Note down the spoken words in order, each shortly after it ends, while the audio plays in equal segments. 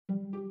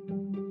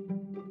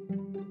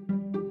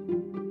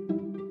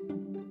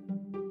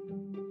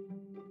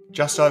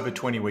Just over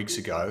 20 weeks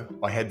ago,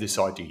 I had this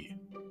idea.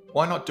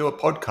 Why not do a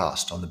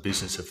podcast on the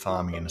business of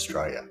farming in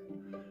Australia?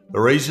 The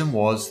reason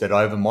was that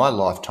over my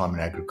lifetime in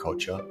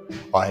agriculture,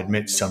 I had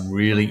met some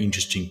really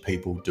interesting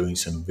people doing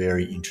some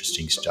very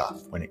interesting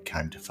stuff when it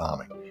came to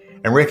farming,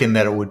 and reckon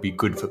that it would be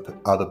good for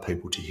other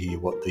people to hear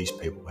what these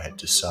people had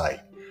to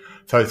say.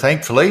 So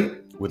thankfully,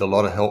 with a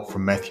lot of help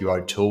from Matthew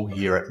O'Toole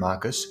here at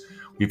Marcus,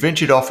 we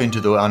ventured off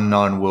into the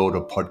unknown world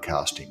of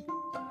podcasting.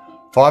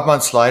 5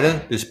 months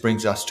later, this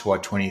brings us to our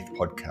 20th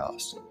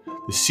podcast.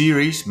 The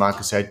series,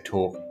 Marcus Ag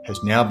Talk,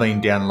 has now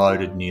been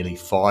downloaded nearly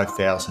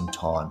 5,000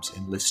 times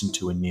and listened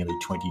to in nearly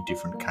 20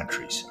 different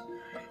countries.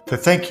 So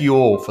thank you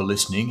all for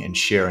listening and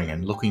sharing,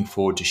 and looking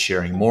forward to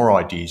sharing more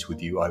ideas with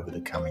you over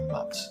the coming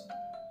months.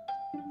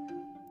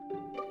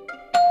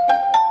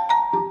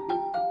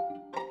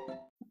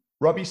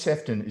 Robbie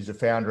Sefton is the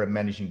founder and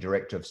managing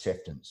director of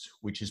Seftons,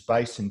 which is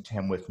based in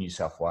Tamworth, New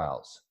South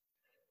Wales.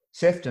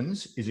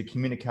 Seftons is a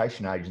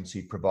communication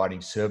agency providing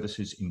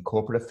services in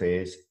corporate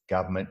affairs,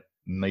 government,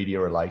 media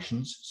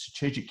relations,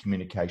 strategic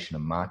communication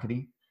and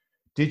marketing,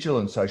 digital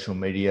and social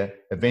media,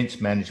 events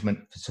management,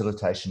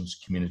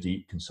 facilitations,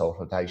 community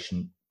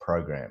consultation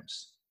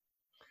programs.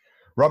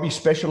 Robbie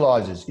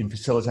specialises in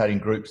facilitating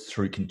groups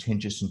through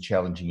contentious and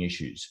challenging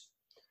issues.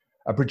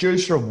 A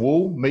producer of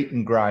wool, meat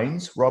and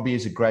grains, Robbie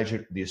is a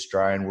graduate of the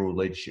Australian Rural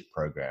Leadership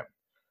Program,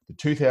 the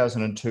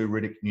 2002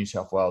 Riddick New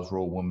South Wales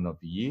Rural Woman of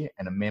the Year,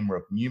 and a member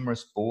of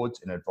numerous boards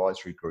and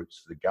advisory groups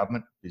for the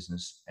government,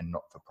 business and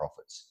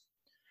not-for-profits.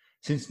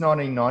 Since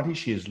 1990,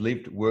 she has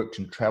lived, worked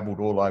and travelled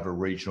all over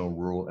regional,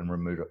 rural and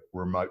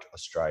remote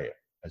Australia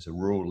as a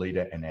rural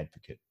leader and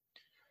advocate.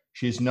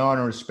 She is known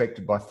and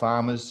respected by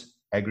farmers,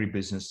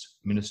 agribusiness,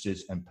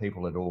 ministers and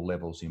people at all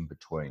levels in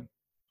between.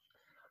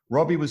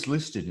 Robbie was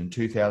listed in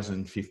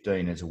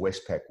 2015 as a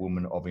Westpac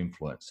Woman of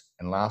Influence,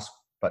 and last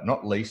but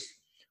not least,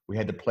 we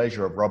had the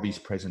pleasure of Robbie's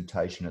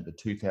presentation at the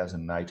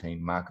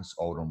 2018 Marcus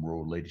Oldham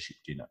Rural Leadership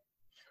Dinner.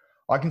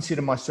 I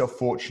consider myself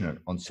fortunate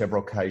on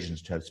several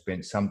occasions to have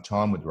spent some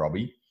time with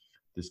Robbie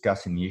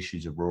discussing the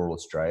issues of rural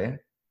Australia,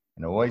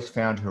 and I always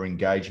found her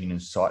engaging and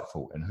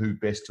insightful, and who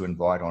best to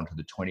invite onto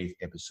the 20th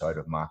episode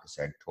of Marcus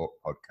Ag Talk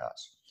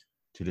podcast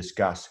to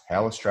discuss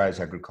how Australia's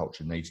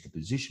agriculture needs to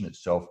position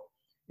itself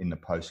in the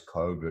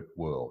post-COVID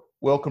world.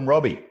 Welcome,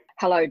 Robbie.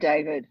 Hello,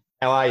 David.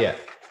 How are you?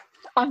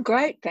 I'm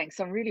great, thanks.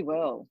 I'm really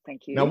well,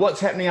 thank you. Now, what's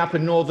happening up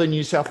in northern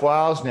New South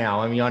Wales now?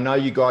 I mean, I know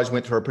you guys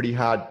went through a pretty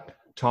hard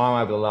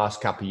time over the last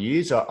couple of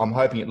years. I'm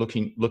hoping it's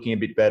looking a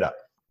bit better.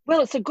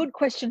 Well, it's a good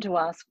question to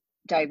ask,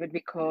 David,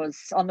 because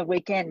on the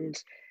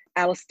weekend,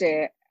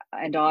 Alistair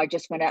and I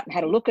just went out and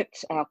had a look at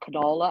our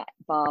canola,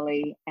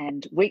 barley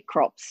and wheat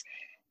crops,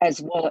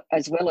 as well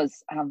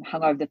as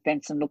hung over the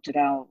fence and looked at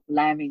our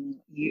lambing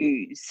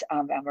ewes,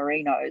 our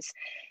merinos.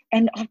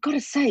 And I've got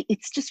to say,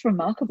 it's just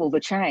remarkable, the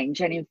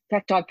change. And in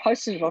fact, I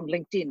posted it on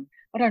LinkedIn.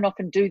 I don't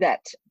often do that,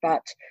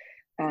 but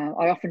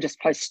I often just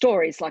post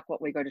stories like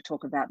what we're going to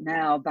talk about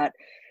now. But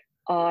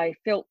I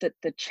felt that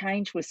the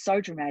change was so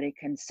dramatic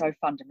and so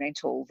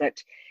fundamental that,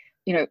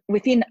 you know,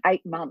 within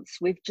 8 months,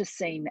 we've just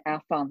seen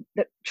our farm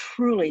that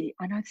truly,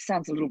 I know this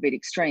sounds a little bit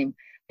extreme,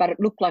 but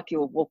it looked like you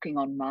were walking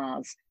on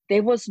Mars.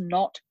 There was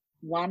not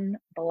one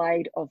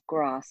blade of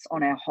grass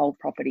on our whole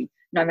property.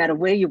 No matter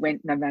where you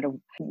went, no matter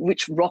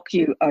which rock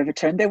you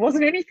overturned, there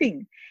wasn't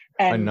anything.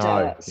 And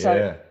I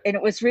know, and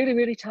it was really,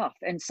 really tough.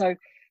 And so,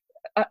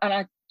 and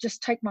I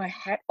just take my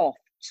hat off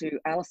to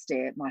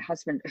Alistair, my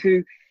husband,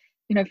 who,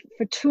 you know,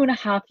 for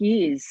 2.5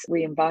 years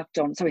we embarked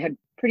on. So we had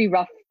pretty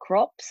rough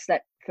crops,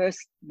 that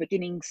first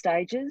beginning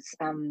stages.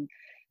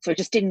 So it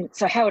just didn't.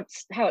 So how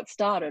it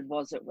started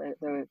was that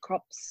the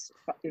crops,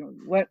 you know,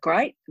 weren't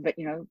great, but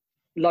you know,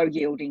 low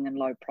yielding and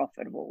low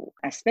profitable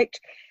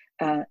aspect.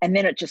 And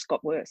then it just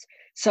got worse.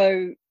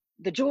 So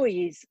the joy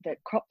is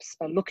that crops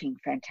are looking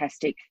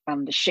fantastic.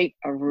 The sheep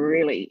are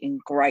really in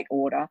great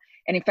order.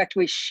 And in fact,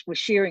 we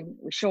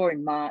saw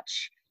in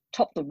March,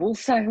 topped the wool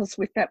sales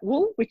with that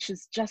wool, which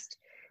is just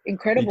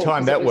incredible. You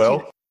timed that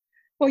well.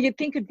 Well, you'd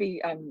think there'd be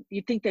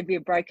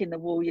a break in the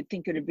wool. You'd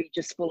think it'd be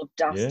just full of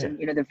dust, and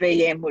you know the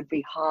VM would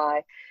be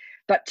high,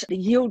 but the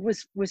yield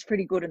was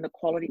pretty good and the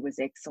quality was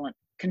excellent,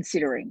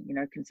 considering.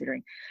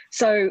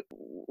 So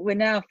we're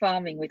now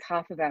farming with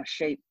half of our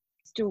sheep,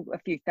 still a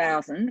few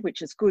thousand,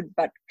 which is good,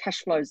 but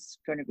cash flow's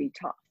going to be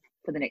tough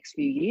for the next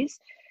few years.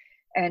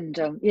 And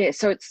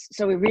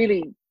so we're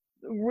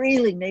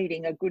really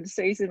needing a good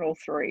season or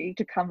three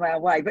to come our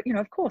way. But, you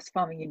know, of course,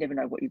 farming, you never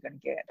know what you're going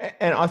to get.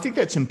 And I think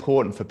that's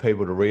important for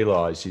people to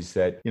realise, is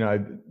that, you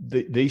know,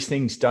 these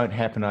things don't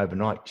happen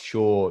overnight.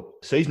 Sure,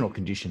 seasonal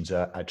conditions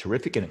are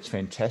terrific and it's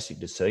fantastic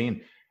to see.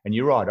 And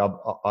you're right,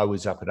 I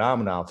was up at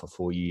Armidale for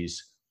 4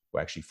 years,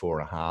 well, actually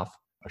 4.5,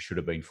 I should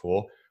have been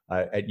 4,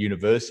 at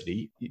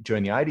university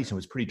during the 80s, and it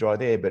was pretty dry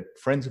there. But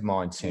friends of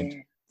mine sent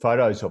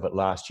photos of it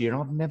last year,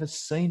 and I've never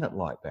seen it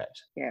like that.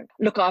 Yeah,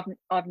 look,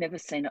 I've never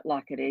seen it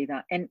like it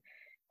either. And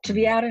to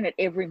be out in it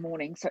every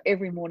morning, so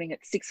every morning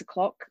at 6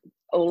 o'clock,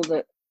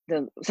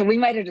 so we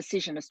made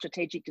a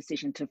strategic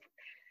decision to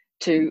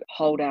to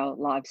hold our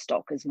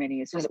livestock, as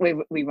many as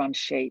we run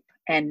sheep.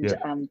 And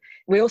Yeah.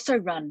 we also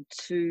run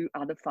 2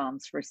 other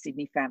farms for a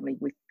Sydney family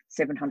with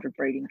 700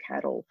 breeding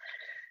cattle.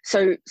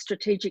 So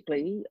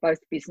strategically, both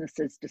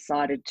businesses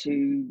decided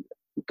to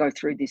go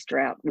through this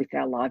drought with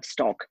our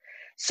livestock.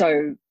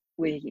 So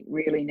we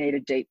really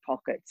needed deep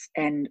pockets.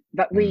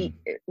 But we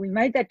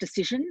made that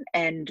decision,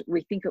 and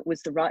we think it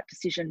was the right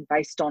decision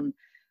based on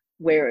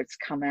where it's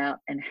come out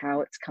and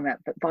how it's come out.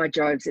 But by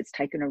Jove's, it's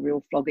taken a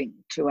real flogging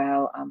to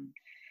our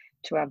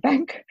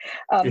bank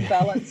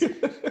balance.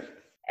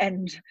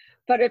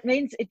 But it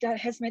means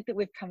has meant that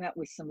we've come out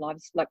with some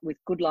with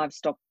good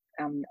livestock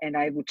and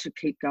able to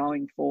keep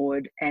going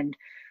forward. And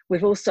we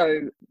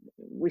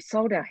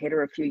sold our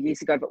header a few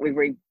years ago, but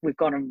we've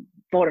gone and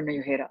bought a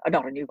new header,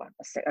 not a new one,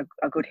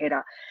 a good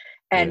header.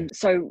 And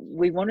so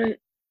we want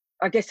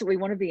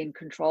to be in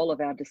control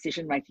of our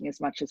decision making as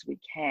much as we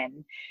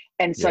can,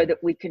 and so that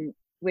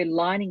we're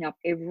lining up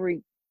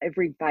every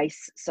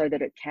base so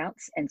that it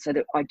counts, and so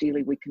that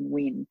ideally we can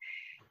win.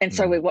 And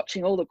so we're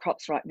watching all the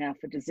crops right now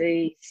for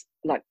disease,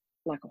 like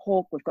a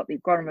hawk. We've got the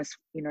agronomists,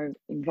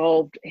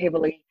 involved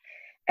heavily,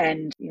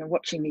 and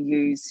watching the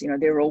ewes.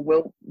 They're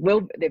all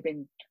they've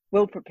been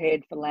well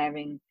prepared for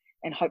lambing,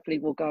 and hopefully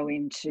we'll go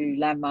into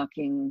lamb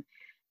marking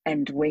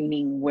and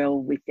weaning well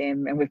with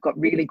them. And we've got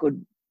really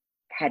good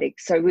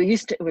paddocks. So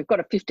we've got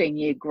a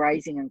 15-year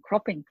grazing and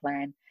cropping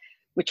plan,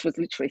 which was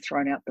literally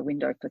thrown out the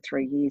window for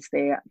 3 years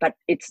there, but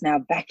it's now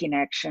back in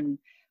action.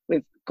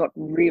 We've got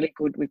really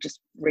good, we've just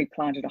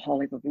replanted a whole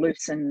heap of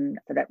lucerne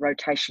for that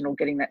rotational,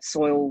 getting that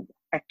soil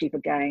active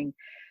again.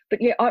 But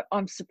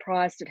I'm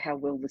surprised at how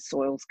well the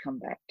soil's come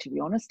back, to be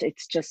honest.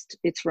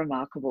 It's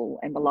remarkable,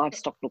 and the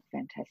livestock look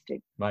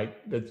fantastic. Mate,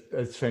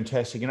 that's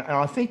fantastic. And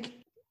I think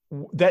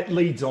that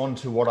leads on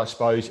to what I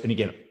suppose, and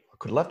again, I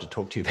could love to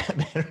talk to you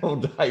about that all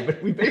day,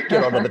 but we better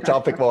get on to the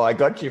topic while I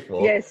got you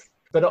for. Yes.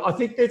 But I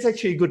think that's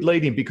actually a good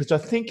lead in, because I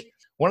think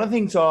one of the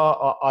things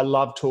I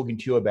love talking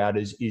to you about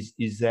is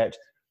that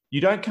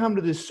you don't come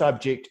to this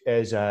subject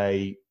as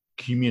a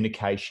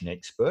communication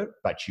expert,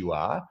 but you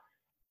are,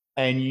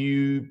 and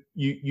you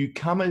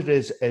come at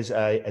it as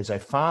a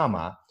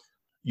farmer.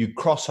 You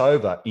cross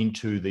over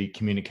into the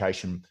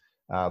communication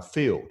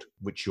field,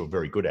 which you're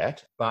very good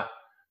at. But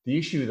the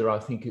issue that I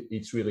think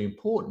it's really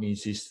important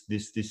is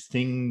this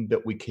thing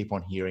that we keep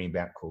on hearing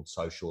about called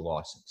social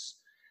license.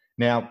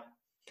 Now,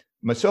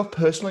 myself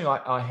personally,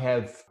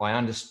 I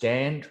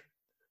understand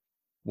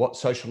what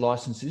social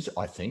license is,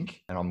 I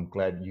think, and I'm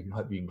glad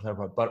hope you can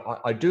clarify, but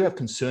I do have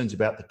concerns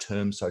about the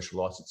term social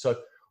license. So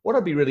what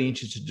I'd be really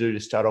interested to do to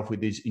start off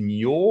with is, in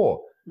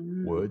your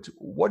words,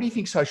 what do you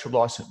think social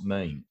license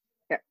mean?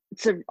 Yeah.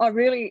 So I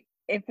really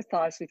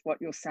empathise with what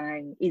you're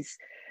saying.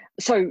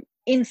 So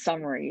in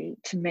summary,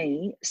 to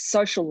me,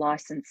 social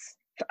license,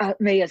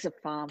 me as a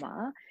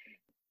farmer,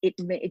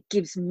 it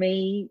gives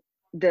me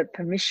the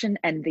permission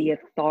and the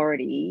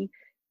authority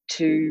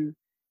to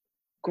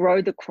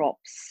grow the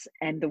crops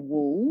and the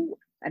wool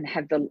and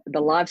have the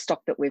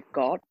livestock that we've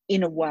got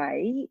in a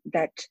way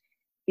that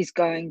is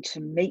going to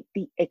meet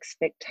the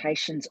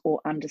expectations or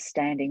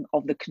understanding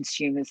of the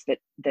consumers that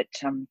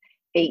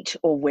eat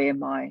or wear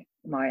my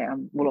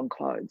woolen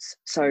clothes.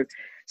 So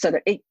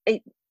that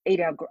eat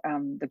our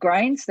the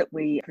grains that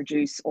we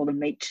produce, or the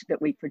meat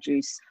that we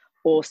produce,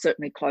 or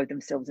certainly clothe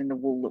themselves in the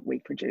wool that we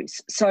produce.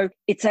 So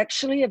it's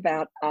actually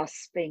about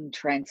us being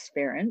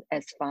transparent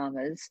as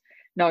farmers,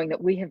 knowing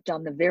that we have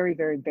done the very,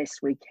 very best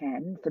we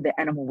can for the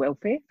animal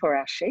welfare for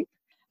our sheep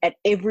at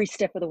every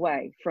step of the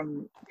way,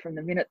 from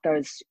the minute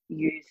those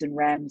ewes and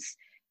rams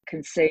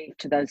conceived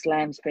to those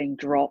lambs being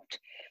dropped,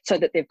 so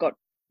that they've got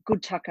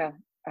good tucker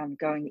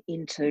going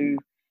into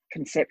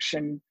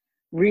conception,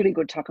 really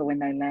good tucker when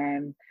they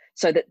lamb,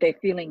 so that they're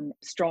feeling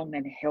strong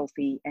and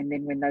healthy. And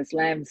then when those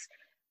lambs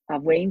are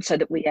weaned, so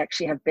that we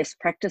actually have best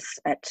practice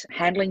at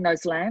handling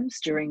those lambs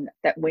during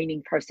that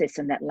weaning process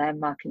and that lamb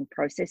marking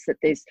process,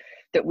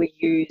 that we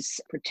use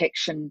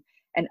protection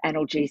and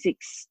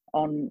analgesics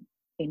on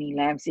any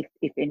lambs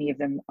if any of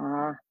them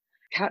are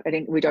cut.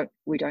 We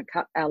don't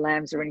cut our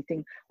lambs or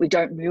anything. We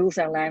don't mule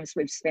our lambs.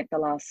 We've spent the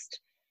last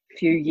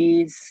few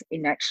years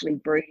in actually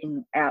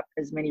breeding out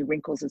as many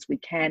wrinkles as we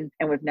can,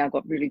 and we've now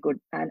got really good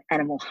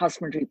animal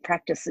husbandry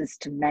practices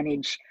to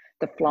manage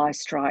the fly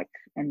strike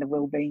and the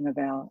well-being of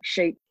our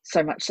sheep,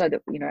 so much so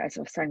that, as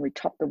I was saying, we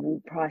topped the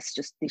wool price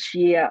just this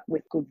year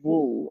with good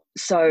wool.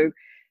 So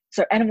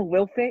animal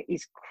welfare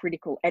is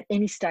critical at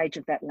any stage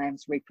of that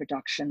lamb's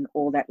reproduction,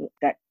 or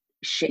that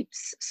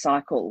sheep's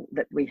cycle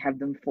that we have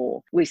them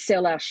for. We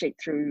sell our sheep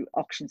through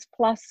Auctions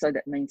Plus, so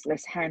that means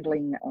less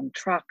handling on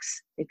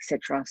trucks,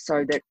 etc.,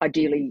 so that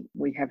ideally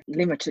we have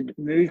limited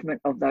movement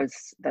of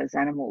those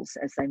animals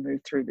as they move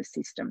through the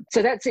system.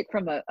 So that's it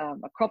from a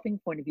cropping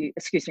point of view,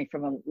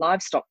 from a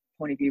livestock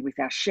point of view with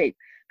our sheep.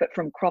 But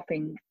from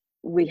cropping,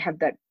 we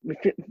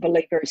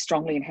believe very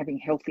strongly in having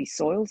healthy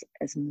soils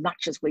as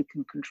much as we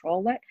can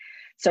control that.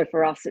 So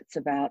for us, it's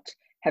about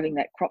having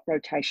that crop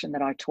rotation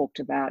that I talked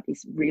about,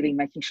 is really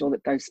making sure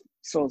that those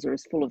soils are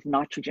as full of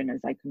nitrogen as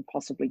they can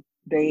possibly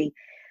be.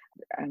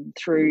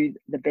 through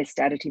the best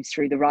additives,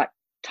 through the right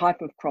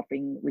type of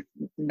cropping with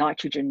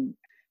nitrogen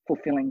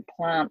fulfilling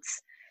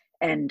plants,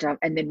 and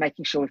then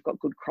making sure we've got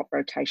good crop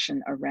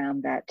rotation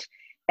around that,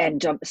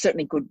 and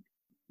certainly good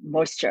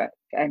moisture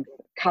and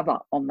cover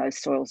on those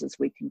soils as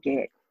we can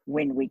get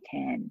when we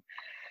can.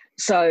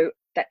 So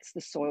that's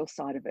the soil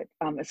side of it.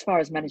 As far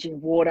as managing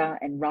water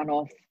and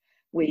runoff,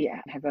 we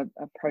have a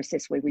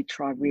process where we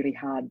try really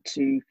hard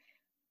to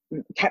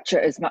capture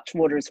as much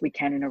water as we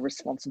can in a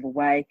responsible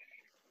way.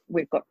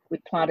 We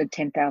planted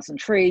 10,000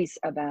 trees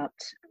about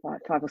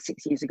 5 or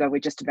 6 years ago. We're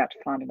just about to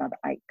plant another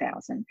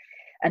 8,000.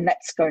 And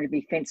that's going to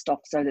be fenced off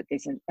so that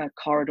there's a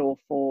corridor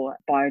for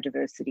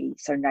biodiversity,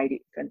 so native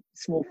and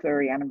small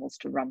furry animals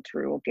to run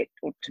through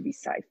or to be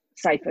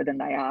safer than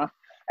they are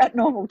at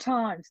normal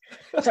times.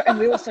 So, and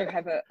we also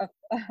have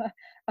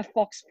a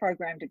fox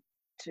program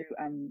to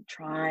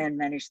try and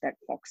manage that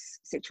fox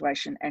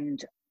situation, and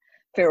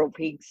feral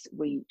pigs,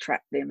 we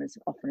trap them as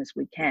often as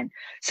we can.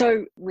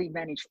 So we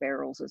manage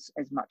ferals as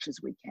much as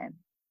we can.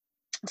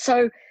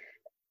 So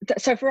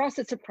for us,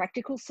 it's a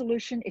practical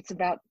solution. It's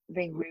about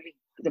being really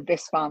the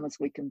best farmers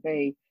we can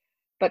be.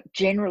 But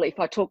generally, if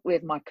I talk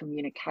with my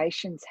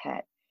communications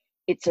hat,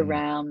 it's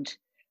around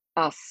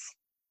us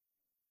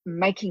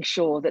making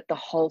sure that the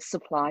whole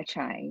supply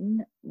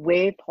chain,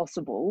 where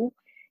possible,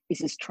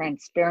 is as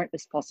transparent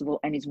as possible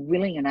and is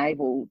willing and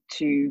able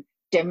to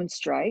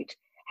demonstrate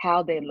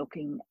how they're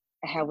looking,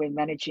 how we're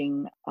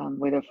managing,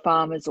 whether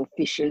farmers or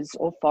fishers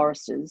or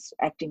foresters,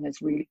 acting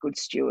as really good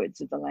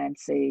stewards of the land,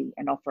 sea,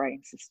 and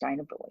operating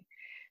sustainably.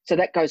 So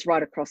that goes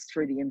right across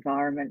through the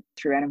environment,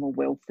 through animal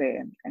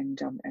welfare,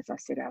 and as I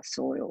said, our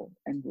soil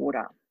and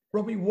water.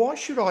 Robbie, why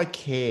should I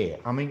care?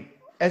 I mean,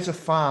 as a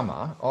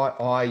farmer,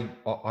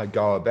 I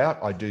go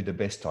about, I do the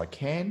best I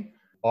can.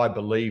 I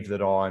believe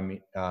that I'm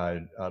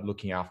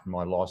looking after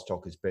my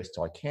livestock as best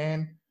I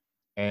can.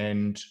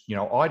 And, you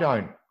know, I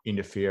don't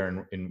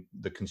interfere in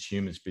the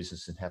consumer's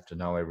business and have to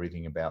know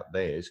everything about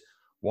theirs.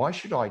 Why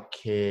should I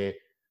care?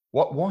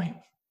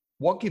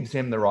 What gives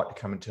them the right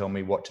to come and tell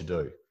me what to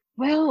do?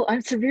 Well,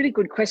 it's a really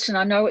good question.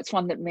 I know it's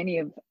one that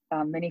many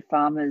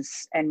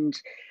farmers and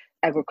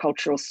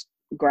agriculturalists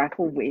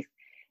grapple with.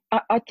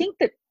 I think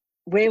that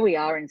where we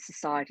are in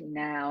society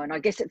now, and I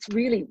guess it's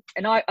really,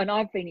 and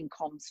I've been in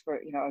comms for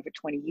over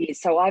 20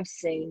 years, so I've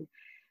seen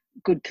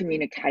good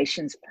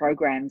communications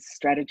programs,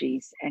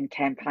 strategies, and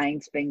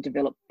campaigns being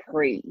developed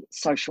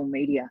pre-social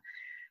media.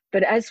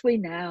 But as we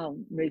now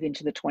move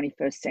into the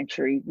 21st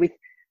century with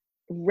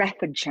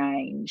rapid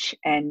change,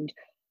 and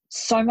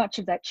so much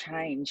of that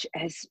change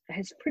has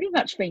pretty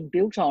much been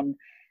built on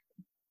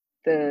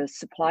the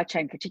supply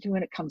chain, particularly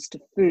when it comes to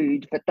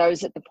food, but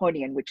those at the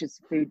pointy end, which is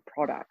food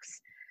products,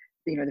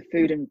 the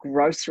food and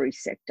grocery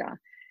sector,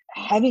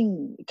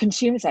 having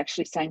consumers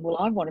actually saying, well,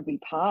 I want to be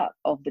part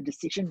of the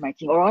decision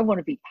making, or I want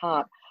to be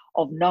part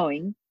of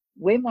knowing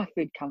where my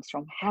food comes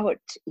from, how it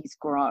is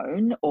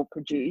grown or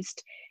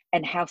produced,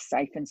 and how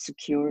safe and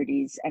secure it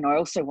is. And I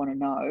also want to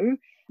know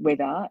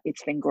whether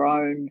it's been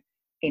grown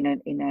in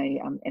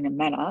a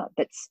manner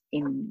that's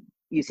in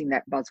using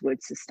that buzzword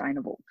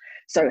sustainable.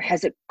 So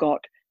has it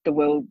got the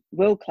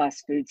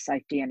world-class food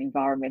safety and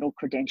environmental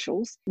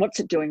credentials? What's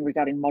it doing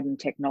regarding modern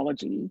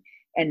technology?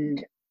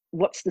 And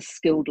what's the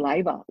skilled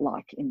labour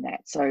like in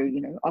that? So,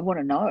 I want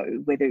to know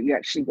whether you're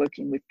actually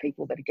working with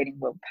people that are getting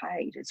well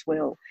paid as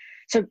well.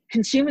 So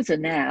consumers are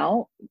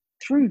now,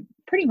 through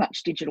pretty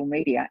much digital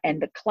media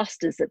and the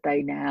clusters that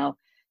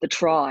the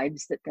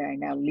tribes that they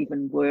now live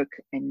and work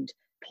and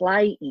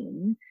play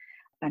in,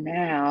 are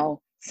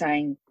now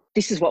saying,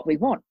 this is what we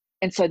want.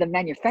 And so the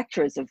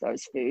manufacturers of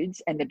those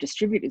foods and the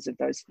distributors of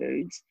those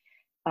foods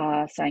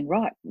are saying,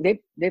 right,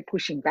 they're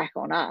pushing back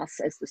on us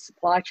as the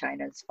supply chain,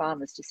 as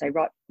farmers, to say,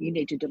 right, you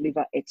need to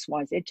deliver X,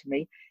 Y, Z to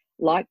me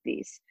like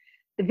this.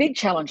 The big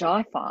challenge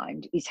I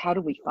find is, how do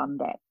we fund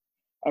that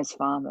as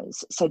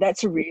farmers? So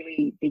that's a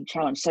really big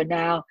challenge. So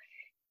now,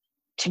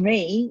 to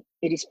me,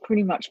 it is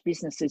pretty much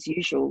business as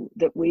usual,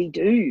 that we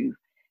do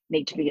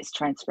need to be as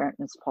transparent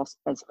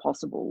as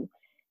possible.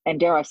 And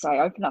dare I say,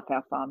 open up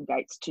our farm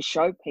gates to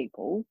show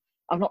people.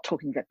 I'm not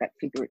talking about that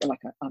figure like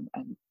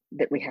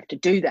that we have to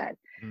do that,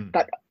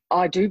 but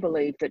I do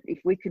believe that if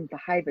we can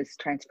behave as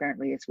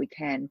transparently as we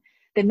can,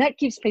 then that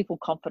gives people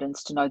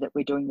confidence to know that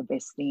we're doing the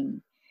best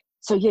thing.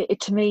 So yeah,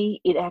 to me,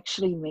 it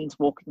actually means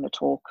walking the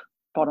talk,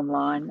 bottom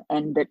line,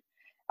 and that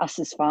us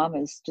as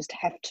farmers just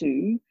have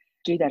to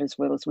do that as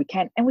well as we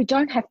can. And we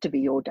don't have to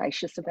be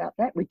audacious about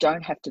that. We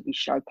don't have to be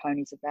show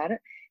ponies about it.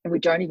 And we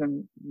don't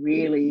even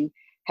really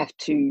have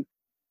to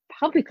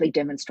publicly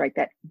demonstrate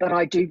that. But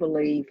I do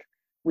believe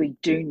we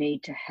do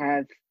need to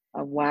have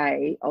a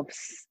way of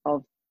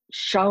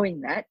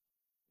showing that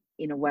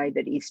in a way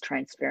that is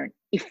transparent,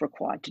 if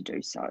required to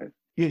do so.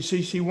 Yeah, so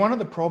you see, one of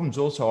the problems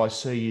also I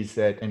see is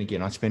that, and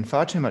again, I spend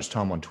far too much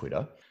time on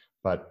Twitter,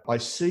 but I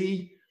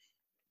see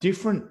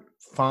different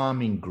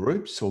farming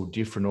groups or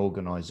different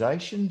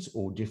organisations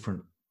or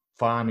different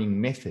farming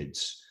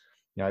methods,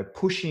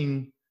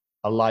 pushing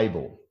a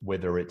label,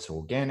 whether it's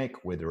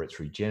organic, whether it's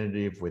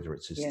regenerative, whether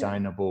it's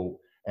sustainable,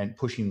 and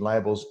pushing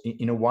labels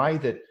in a way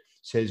that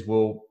says,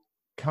 well,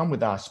 come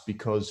with us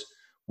because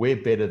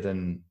we're better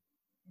than,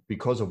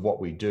 because of what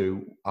we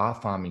do, our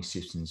farming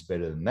system is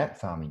better than that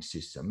farming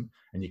system,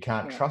 and you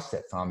can't trust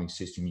that farming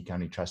system, you can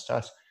only trust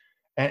us.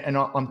 And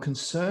I'm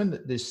concerned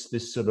that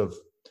this sort of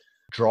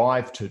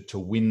drive to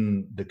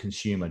win the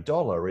consumer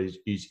dollar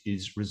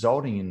is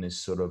resulting in this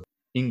sort of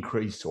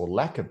increase or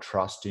lack of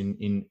trust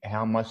in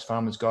how most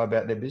farmers go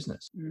about their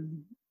business.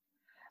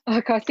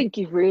 Like, I think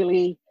you've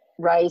really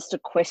raised a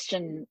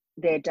question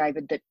there,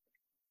 David,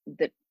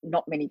 that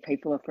not many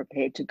people are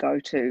prepared to go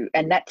to,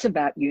 and that's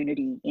about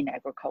unity in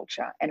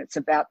agriculture, and it's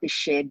about this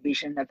shared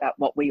vision about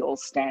what we all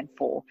stand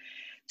for.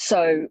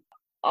 So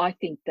I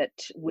think that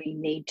we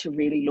need to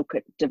really look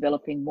at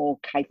developing more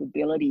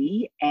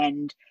capability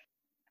and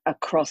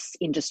across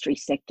industry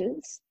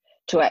sectors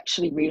to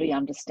actually really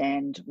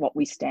understand what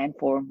we stand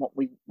for and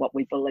what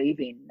we believe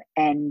in.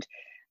 And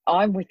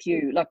I'm with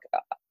you. Like,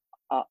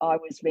 I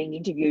was being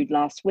interviewed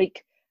last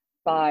week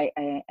by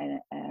a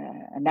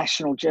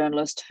national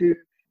journalist who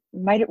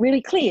made it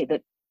really clear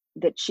that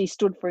she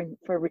stood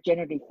for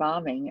regenerative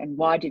farming, and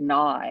why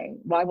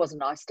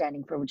wasn't I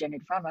standing for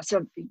regenerative farming? I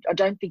said, I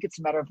don't think it's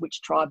a matter of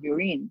which tribe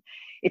you're in.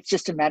 It's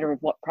just a matter of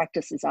what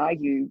practices are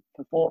you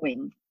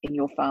performing in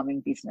your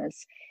farming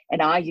business,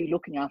 and are you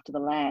looking after the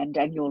land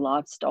and your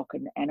livestock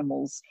and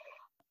animals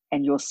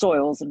and your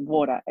soils and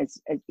water as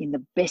in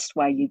the best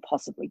way you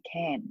possibly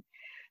can.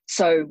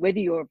 So whether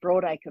you're a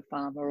broadacre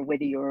farmer or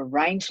whether you're a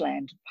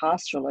rangeland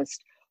pastoralist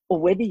or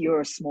whether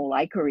you're a small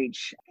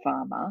acreage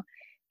farmer,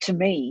 to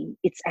me,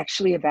 it's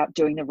actually about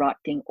doing the right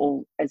thing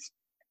all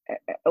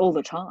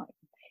the time.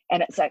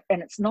 And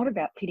it's not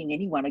about pitting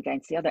anyone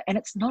against the other. And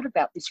it's not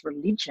about this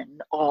religion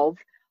of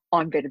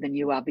I'm better than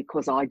you are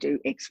because I do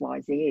X, Y,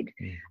 Z.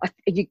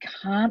 You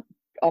can't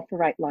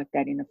operate like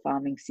that in a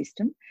farming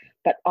system.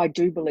 But I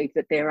do believe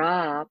that there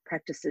are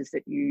practices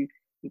that you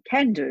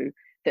can do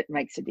that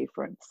makes a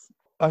difference.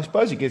 I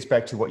suppose it gets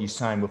back to what you're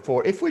saying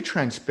before. If we're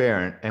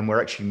transparent and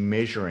we're actually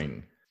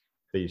measuring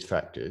these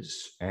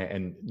factors,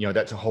 and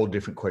that's a whole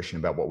different question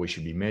about what we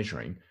should be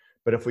measuring.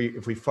 But if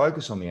we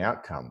focus on the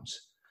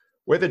outcomes,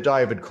 whether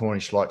David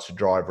Cornish likes to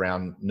drive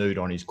around nude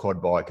on his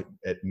quad bike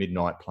at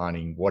midnight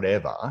planting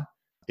whatever,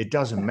 it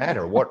doesn't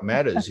matter. What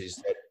matters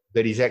is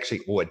that he's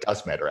actually, well, it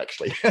does matter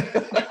actually.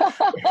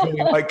 We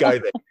won't go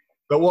there.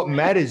 But what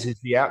matters is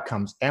the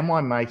outcomes. Am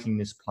I making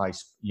this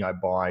place,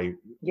 by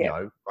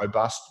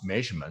robust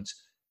measurements?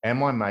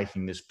 Am I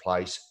making this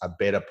place a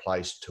better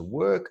place to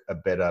work, a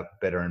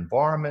better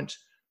environment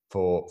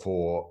for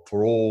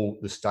all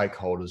the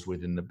stakeholders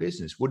within the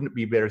business? Wouldn't it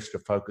be better to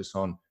focus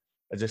on,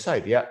 as I say,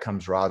 the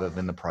outcomes rather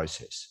than the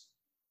process?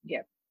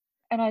 Yeah.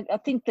 And I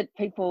think that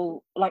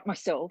people like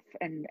myself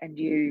and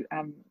you,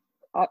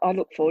 I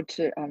look forward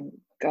to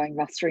going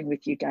mustering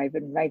with you,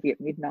 David, maybe at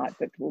midnight,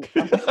 but we'll...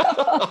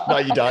 No,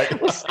 you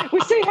don't.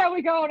 We'll see how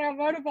we go on our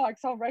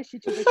motorbikes. I'll race you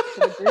to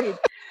the grid.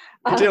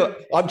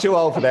 I'm too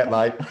old for that,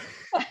 mate.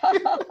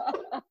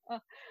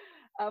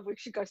 We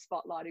should go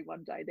spotlighting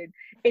one day then.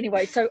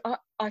 Anyway, so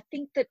I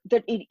think that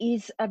it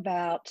is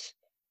about,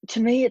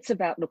 to me, it's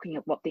about looking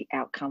at what the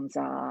outcomes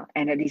are,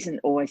 and it isn't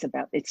always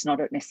about, it's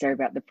not necessarily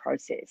about the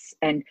process.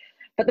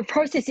 But the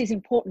process is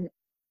important.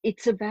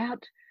 It's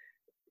about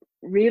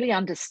really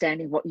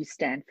understanding what you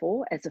stand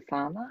for as a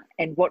farmer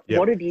and what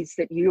it is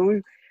that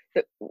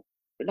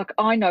like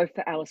I know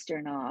for Alistair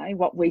and I,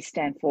 what we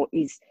stand for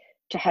is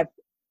to have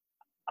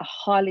a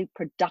highly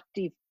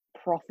productive,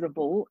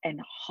 profitable and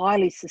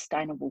highly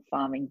sustainable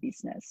farming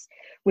business,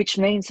 which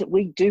means that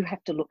we do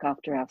have to look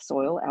after our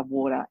soil, our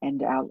water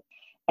and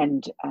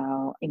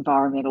our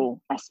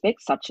environmental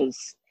aspects, such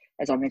as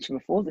I mentioned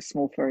before, the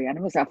small furry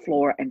animals, our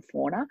flora and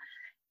fauna.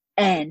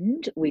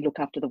 And we look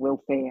after the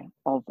welfare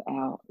of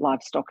our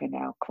livestock and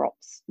our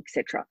crops,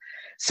 etc.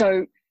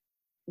 So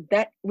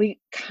that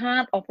we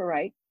can't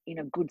operate in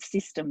a good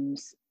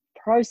systems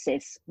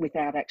process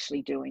without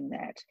actually doing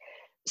that.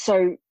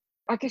 So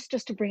I guess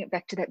just to bring it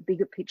back to that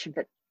bigger picture,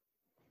 that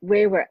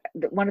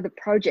one of the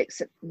projects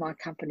that my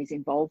company's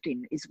involved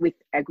in is with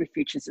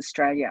AgriFutures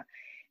Australia,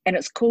 and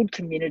it's called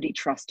Community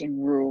Trust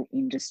in Rural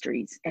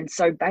Industries. And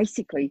so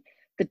basically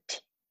the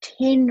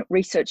 10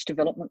 research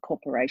development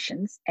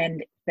corporations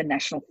and the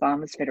National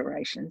Farmers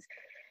Federations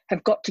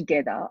have got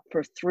together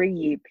for a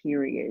 3-year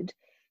period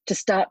to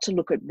start to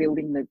look at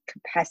building the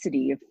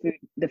capacity of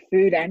the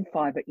food and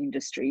fibre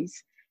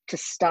industries to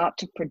start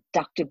to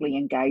productively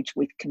engage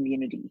with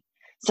community.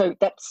 So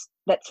that's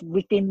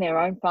within their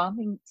own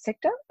farming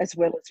sector as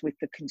well as with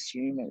the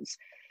consumers.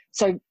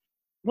 So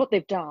what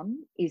they've done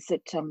is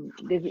that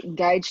they've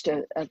engaged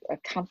a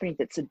company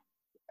that's a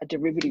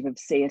derivative of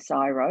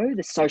CSIRO,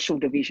 the social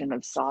division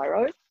of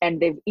CSIRO, and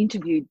they've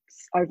interviewed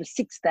over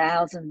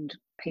 6,000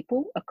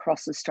 people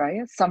across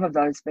Australia, some of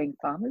those being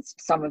farmers,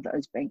 some of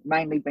those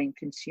mainly being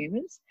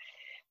consumers,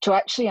 to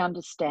actually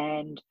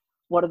understand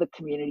what are the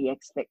community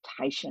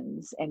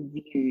expectations and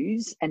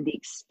views and the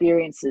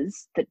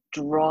experiences that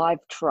drive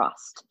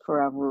trust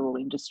for our rural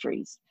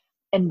industries.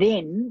 And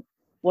then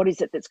what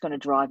is it that's going to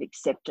drive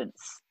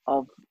acceptance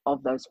of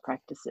those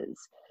practices?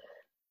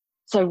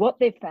 So what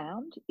they've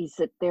found is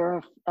that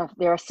there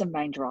are some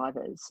main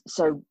drivers.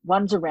 So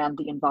one's around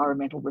the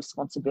environmental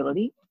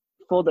responsibility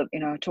for the,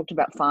 I talked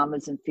about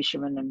farmers and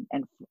fishermen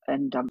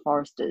and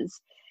foresters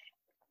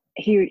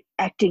here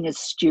acting as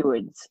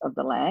stewards of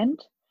the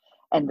land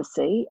and the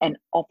sea and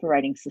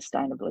operating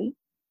sustainably.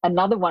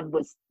 Another one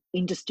was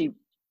industry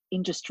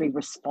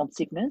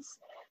responsiveness.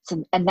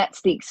 So, and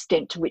that's the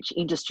extent to which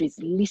industries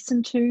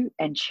listen to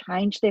and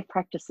change their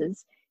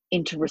practices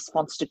into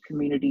response to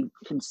community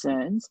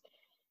concerns.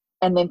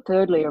 And then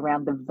thirdly,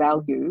 around the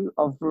value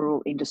of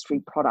rural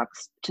industry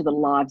products to the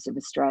lives of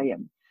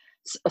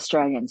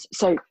Australians.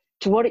 So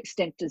to what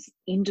extent does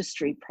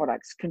industry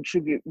products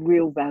contribute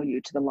real value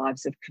to the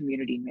lives of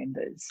community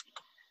members?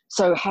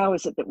 So how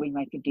is it that we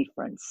make a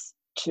difference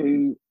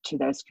to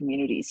those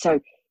communities? So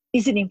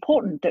is it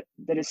important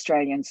that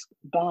Australians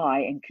buy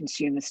and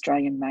consume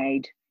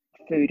Australian-made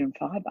food and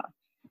fibre?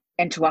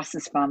 And to us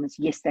as farmers,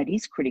 yes, that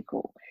is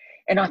critical.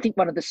 And I think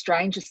one of the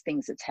strangest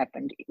things that's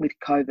happened with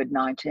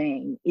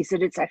COVID-19 is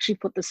that it's actually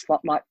put the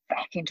spotlight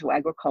back into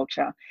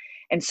agriculture.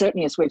 And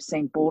certainly as we've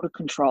seen border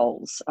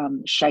controls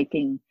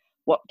shaping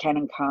what can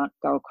and can't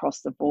go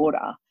across the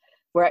border,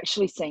 we're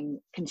actually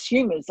seeing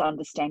consumers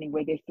understanding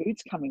where their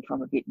food's coming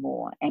from a bit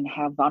more and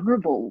how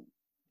vulnerable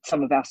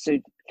some of our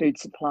food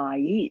supply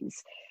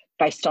is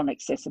based on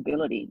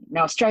accessibility.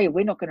 Now, Australia,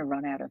 we're not going to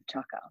run out of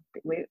tucker.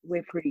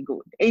 We're pretty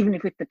good. Even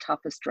if with the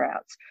toughest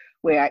droughts,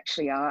 we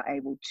actually are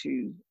able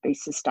to be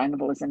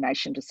sustainable as a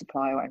nation to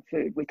supply our own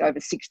food. With over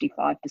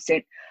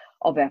 65%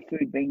 of our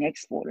food being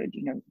exported,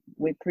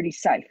 we're pretty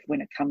safe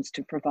when it comes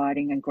to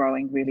providing and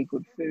growing really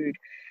good food.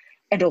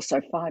 And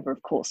also fibre,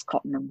 of course,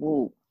 cotton and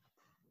wool.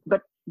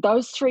 But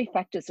those three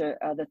factors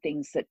are the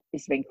things that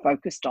is being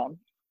focused on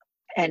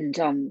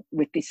and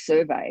with this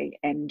survey.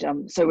 And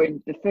so we're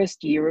in the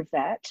first year of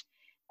that,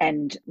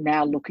 and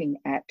now looking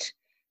at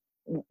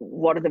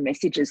what are the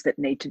messages that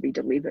need to be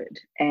delivered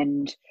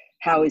and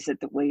how is it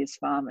that we as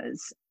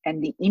farmers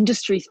and the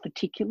industries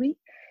particularly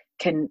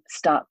can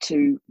start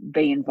to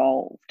be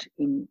involved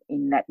in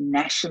that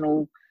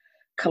national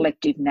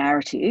collective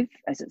narrative,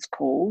 as it's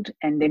called,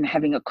 and then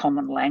having a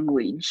common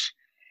language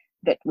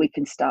that we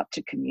can start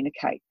to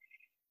communicate.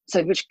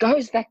 So which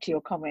goes back to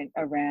your comment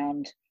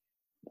around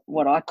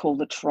what I call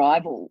the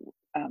tribal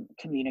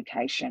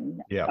communication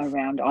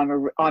around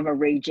I'm a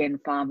regen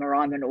farmer,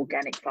 I'm an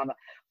organic farmer.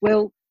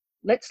 Well,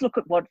 let's look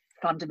at what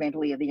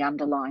fundamentally are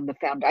the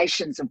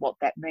foundations of what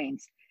that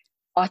means.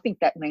 I think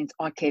that means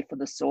I care for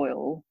the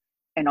soil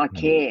and I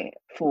care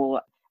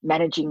for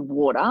managing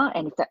water.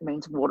 And if that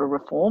means water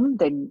reform,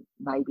 then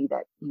maybe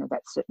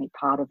that's certainly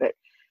part of it.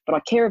 But I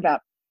care about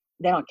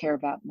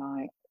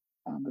my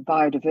the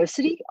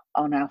biodiversity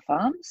on our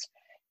farms,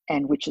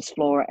 and which is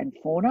flora and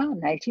fauna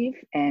native,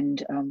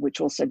 and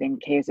which also then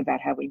cares about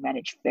how we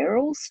manage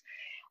ferals,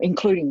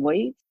 including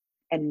weeds,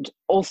 and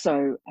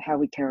also how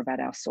we care about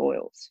our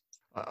soils.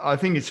 I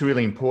think it's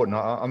really important.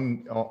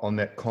 I'm on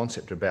that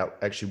concept about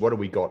actually what have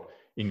we got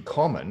in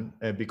common,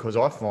 because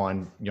I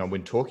find,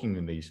 when talking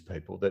to these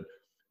people that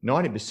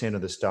 90%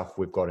 of the stuff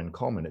we've got in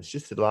common, it's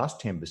just the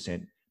last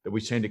 10% that we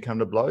seem to come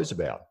to blows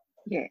about.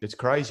 Yeah. It's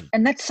crazy.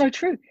 And that's so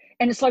true.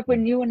 And it's like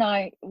when you and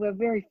I were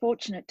very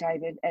fortunate,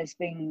 David, as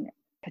being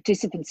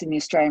participants in the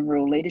Australian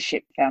Rural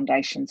Leadership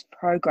Foundation's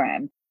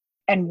program.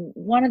 And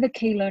one of the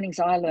key learnings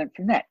I learned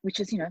from that, which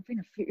has, been a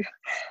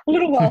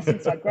little while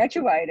since I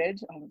graduated,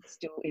 I'm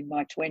still in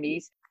my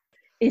 20s,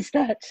 is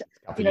that,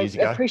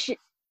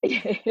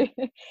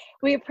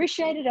 we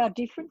appreciated our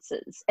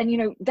differences.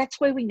 And, that's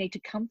where we need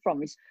to come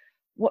from, is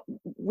what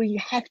we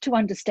have to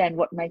understand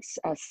what makes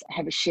us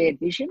have a shared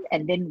vision,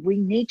 and then we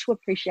need to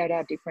appreciate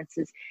our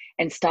differences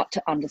and start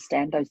to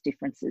understand those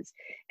differences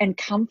and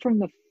come from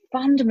the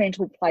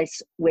fundamental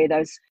place where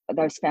those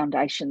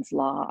foundations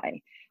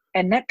lie.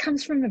 And that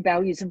comes from a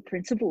values and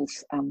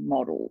principles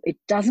model. It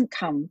doesn't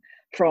come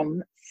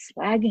from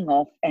slagging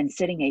off and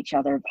setting each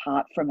other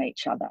apart from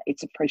each other.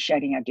 It's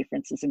appreciating our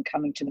differences and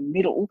coming to the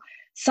middle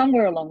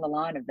somewhere along the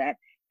line of that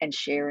and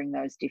sharing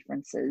those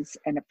differences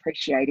and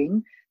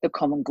appreciating the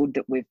common good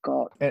that we've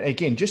got. And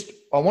again,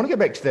 I want to go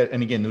back to that.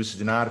 And again, there was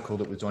an article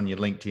that was on your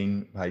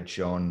LinkedIn page,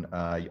 John.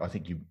 I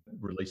think you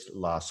released it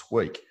last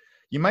week.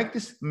 You make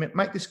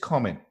this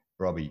comment,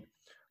 Robbie,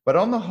 but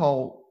on the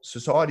whole,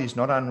 society is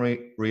not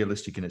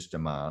unrealistic in its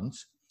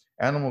demands.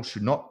 Animals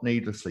should not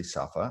needlessly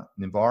suffer,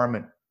 the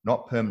environment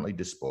not permanently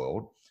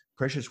despoiled,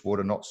 precious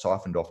water not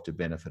siphoned off to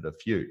benefit a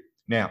few.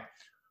 Now,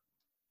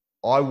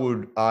 I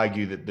would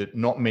argue that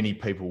not many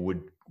people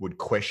would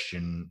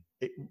question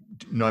it,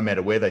 no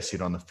matter where they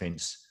sit on the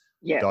fence,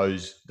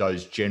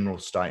 those general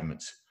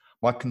statements.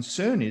 My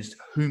concern is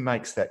who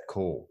makes that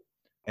call.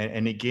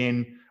 And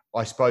again,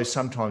 I suppose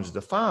sometimes as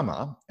a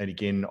farmer, and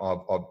again,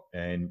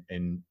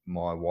 and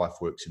my wife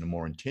works in a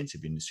more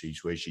intensive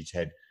industries where she's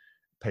had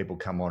people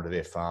come onto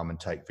their farm and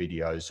take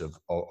videos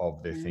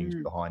of their things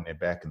behind their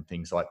back and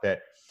things like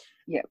that.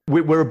 Yeah,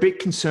 we're a bit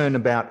concerned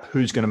about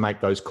who's going to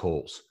make those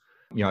calls,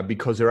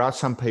 because there are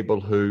some people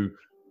who,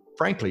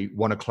 frankly,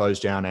 want to close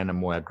down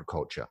animal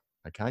agriculture.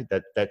 Okay,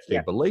 that's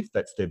their belief,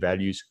 that's their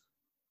values,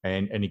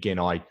 and again,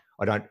 I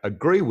I don't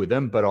agree with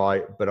them, but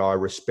I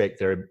respect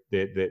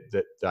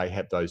that they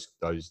have those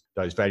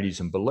values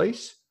and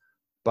beliefs.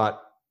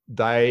 But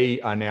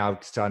they are now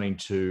starting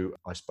to,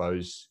 I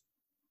suppose,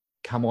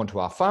 come onto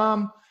our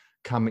farm,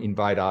 come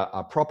invade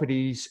our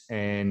properties,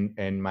 and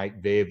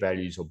make their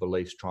values or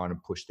beliefs, trying to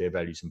push their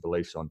values and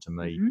beliefs onto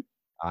me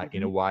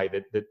in a way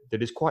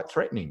that is quite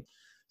threatening.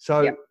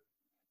 So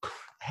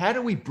how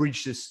do we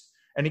bridge this?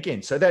 And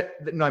again, so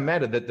that no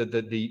matter that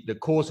the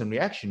cause and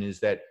reaction is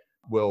that,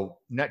 well,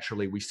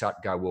 naturally we start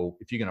to go, well,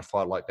 if you're going to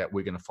fight like that,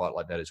 we're going to fight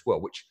like that as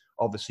well, which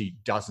obviously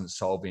doesn't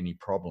solve any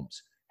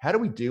problems. How do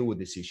we deal with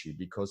this issue?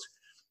 Because,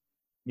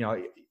 you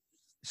know,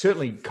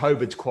 certainly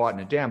COVID's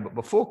quieting it down, but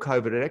before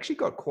COVID, it actually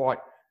got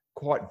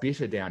quite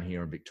bitter down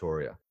here in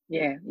Victoria.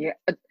 Yeah,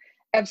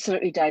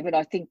 absolutely, David.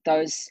 I think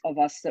those of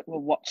us that were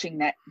watching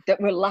that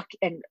were lucky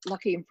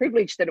and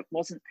privileged that it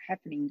wasn't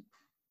happening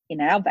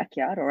in our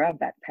backyard or our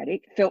back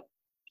paddock, felt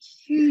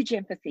huge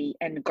empathy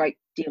and a great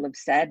deal of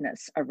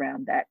sadness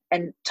around that,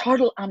 and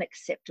total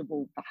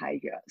unacceptable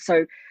behaviour.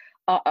 So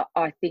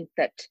I think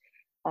that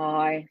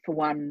I, for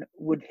one,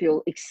 would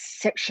feel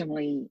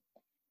exceptionally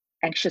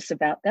anxious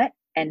about that,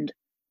 and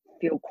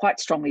feel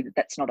quite strongly that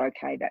that's not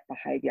okay, that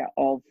behaviour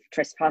of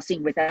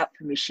trespassing without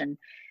permission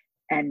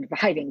and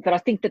behaving. But I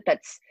think that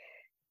that's,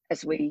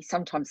 as we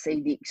sometimes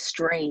see, the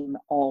extreme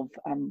of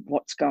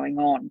what's going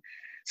on.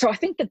 So I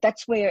think that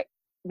that's where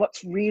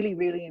what's really,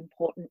 really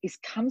important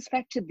comes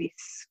back to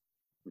this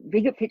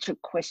bigger picture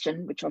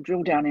question, which I'll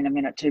drill down in a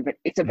minute too, but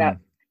it's about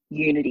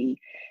unity.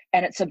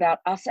 And it's about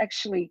us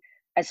actually,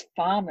 as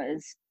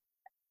farmers,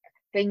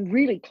 being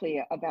really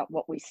clear about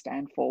what we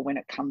stand for when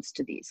it comes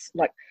to this.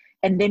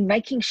 And then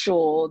making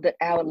sure that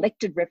our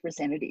elected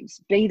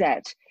representatives, be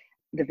that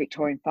the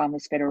Victorian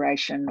Farmers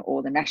Federation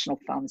or the National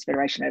Farmers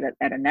Federation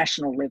at a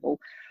national level,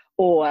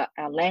 or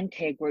our land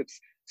care groups.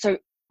 So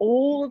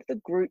all of the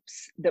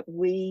groups that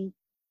we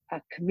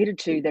are committed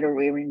to, that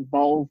we're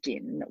involved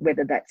in,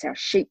 whether that's our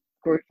sheep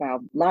group, our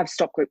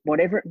livestock group,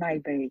 whatever it may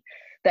be,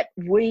 that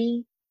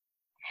we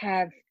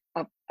have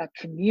a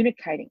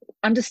communicating,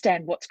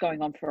 understand what's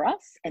going on for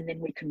us, and then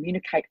we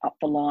communicate up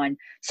the line,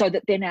 so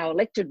that then our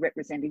elected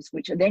representatives,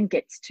 which then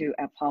gets to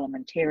our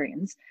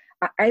parliamentarians,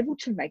 are able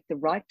to make the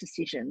right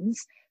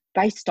decisions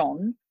based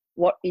on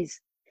what is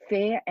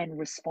fair and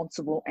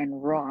responsible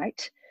and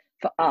right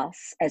for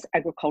us as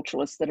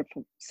agriculturalists that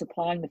are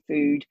supplying the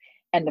food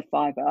and the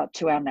fibre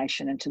to our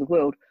nation and to the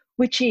world,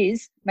 which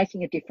is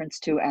making a difference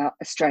to our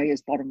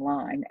Australia's bottom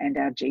line and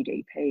our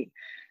GDP.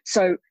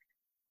 So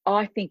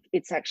I think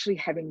it's actually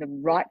having the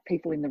right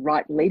people in the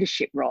right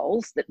leadership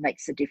roles that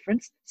makes a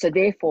difference. So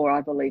therefore, I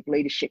believe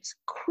leadership's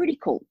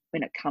critical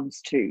when it comes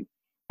to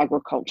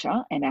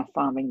agriculture and our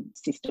farming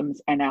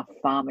systems and our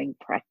farming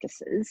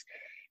practices.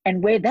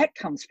 And where that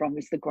comes from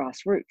is the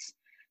grassroots.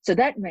 So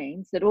that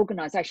means that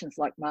organisations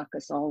like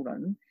Marcus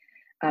Oldham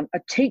are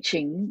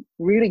teaching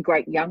really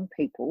great young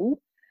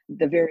people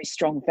the very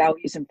strong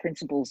values and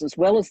principles, as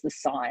well as the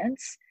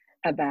science,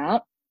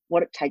 about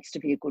what it takes to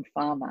be a good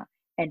farmer,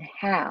 and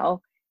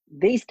how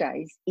these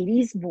days it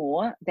is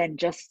more than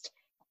just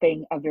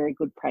being a very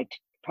good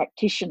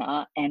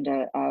practitioner and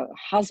a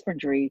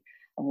husbandry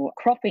or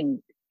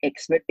cropping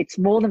expert. It's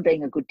more than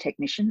being a good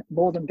technician,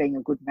 more than being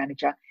a good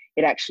manager.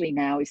 It actually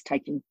now is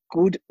taking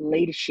good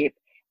leadership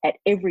at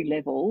every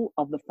level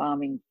of the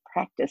farming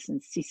practice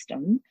and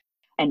system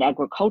and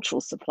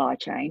agricultural supply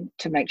chain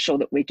to make sure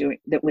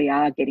that we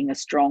are getting a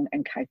strong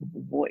and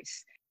capable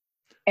voice.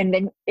 And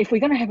then if we're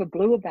going to have a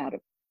blue about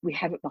it, we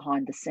have it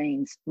behind the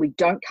scenes. We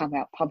don't come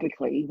out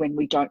publicly when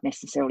we don't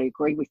necessarily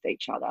agree with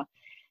each other,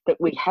 that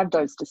we have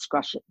those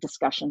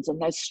discussions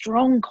and those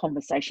strong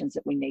conversations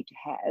that we need to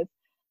have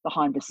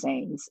behind the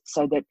scenes,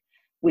 so that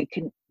we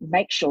can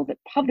make sure that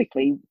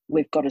publicly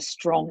we've got a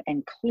strong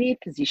and clear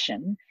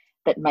position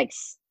that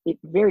makes it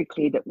very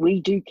clear that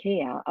we do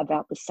care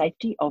about the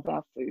safety of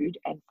our food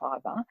and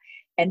fibre,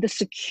 and the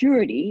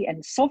security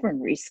and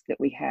sovereign risk that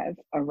we have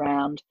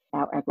around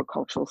our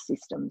agricultural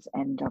systems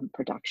and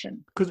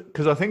production.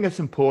 Because I think that's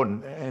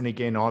important. And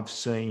again, I've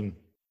seen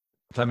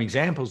some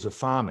examples of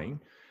farming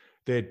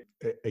that,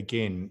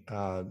 again,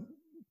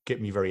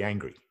 get me very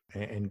angry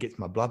and gets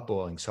my blood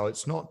boiling. So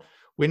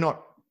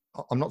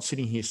I'm not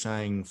sitting here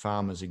saying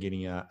farmers are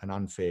getting an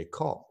unfair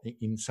cop.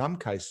 In some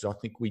cases, I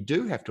think we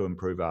do have to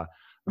improve our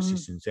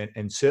systems,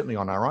 and certainly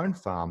on our own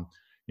farm.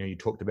 You know, you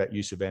talked about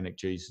use of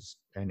analgesics.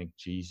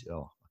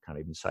 Oh, I can't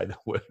even say the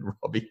word,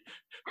 Robbie.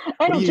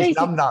 We use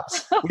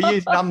numbnuts. We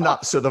use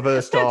numbnuts for the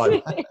first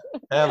time.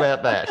 How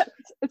about that?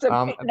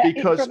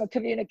 Because from a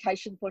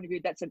communication point of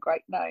view, that's a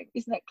great name.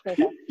 Isn't that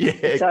clever? Yeah,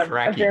 it's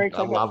cracking. Very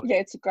clever. I love it. Yeah,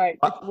 it's great.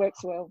 It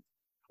works well.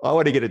 I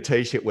want to get a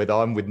T-shirt with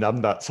 "I'm with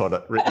numbnuts" on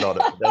it, written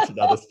on it. That's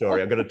another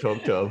story. I'm going to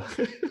talk to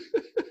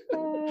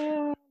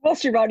them.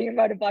 Whilst you're riding a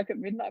motorbike at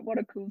midnight, what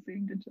a cool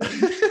thing to do.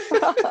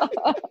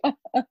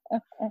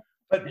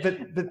 But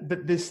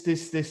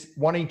this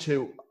wanting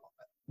to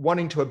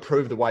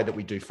improve the way that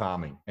we do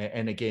farming,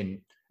 and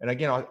again,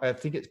 I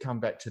think it's come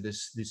back to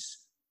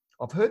this.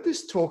 I've heard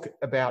this talk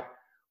about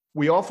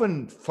we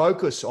often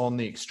focus on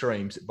the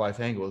extremes at both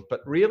angles,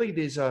 but really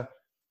there's a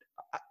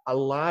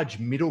large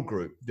middle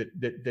group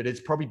that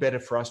is probably better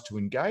for us to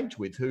engage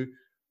with,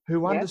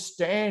 who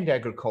understand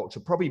agriculture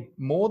probably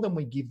more than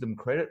we give them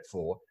credit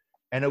for,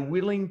 and are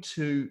willing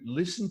to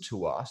listen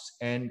to us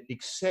and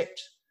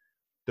accept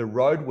the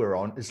road we're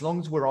on, as long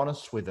as we're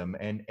honest with them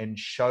and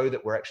show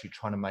that we're actually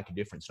trying to make a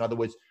difference. In other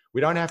words,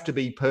 we don't have to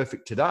be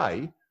perfect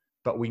today,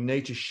 but we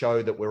need to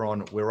show that we're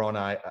on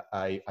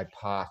a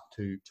path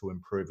to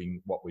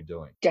improving what we're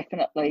doing.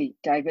 Definitely,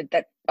 David.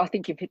 That, I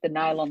think you've hit the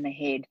nail on the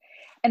head.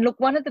 And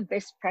look, one of the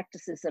best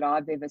practices that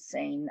I've ever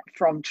seen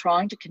from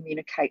trying to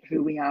communicate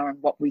who we are and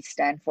what we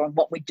stand for and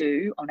what we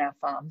do on our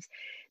farms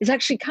is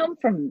actually come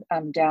from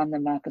down the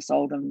Marcus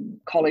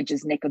Oldham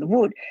College's neck of the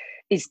wood,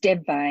 is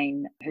Deb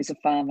Bain, who's a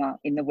farmer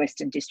in the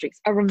Western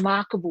Districts, a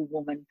remarkable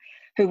woman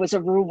who was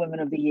a Rural Women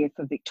of the Year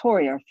for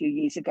Victoria a few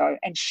years ago.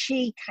 And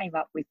she came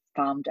up with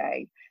Farm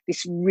Day,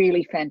 this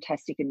really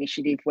fantastic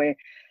initiative where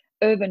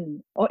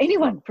urban, or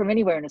anyone from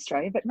anywhere in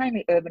Australia, but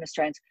mainly urban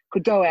Australians,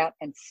 could go out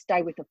and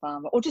stay with a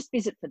farmer or just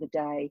visit for the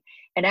day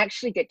and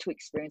actually get to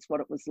experience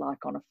what it was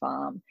like on a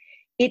farm.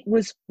 It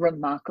was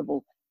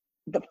remarkable.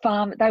 The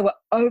farm, they were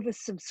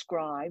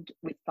oversubscribed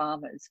with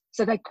farmers,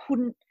 so they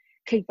couldn't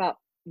keep up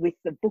with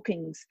the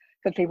bookings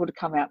for people to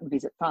come out and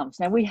visit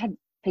farms. Now, we had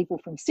people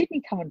from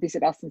Sydney come and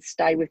visit us and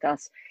stay with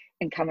us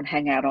and come and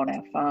hang out on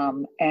our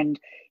farm, and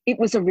it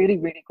was a really,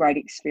 really great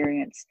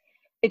experience.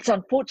 It's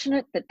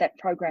unfortunate that that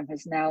program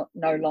is now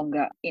no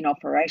longer in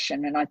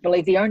operation, and I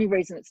believe the only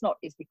reason it's not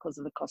is because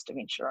of the cost of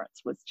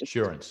insurance was just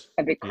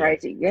a bit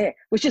crazy. Yeah,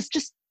 which is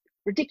just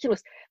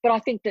ridiculous. But I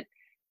think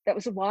that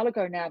was a while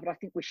ago now, but I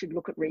think we should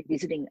look at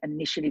revisiting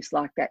initiatives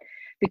like that,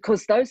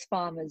 because those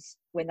farmers,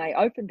 when they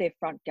opened their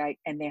front gate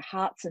and their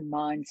hearts and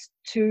minds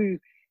to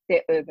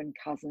their urban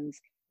cousins,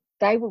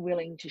 they were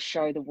willing to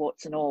show the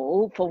warts and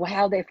all for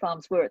how their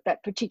farms were at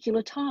that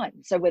particular time.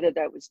 So whether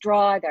that was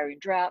dry, they were in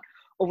drought,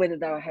 or whether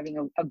they were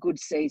having a good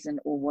season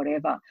or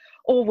whatever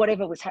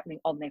was happening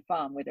on their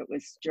farm, whether it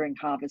was during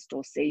harvest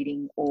or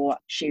seeding or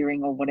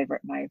shearing or whatever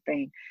it may have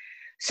been.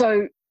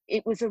 So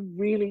it was a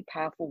really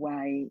powerful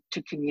way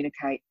to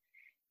communicate.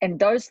 And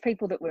those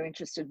people that were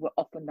interested were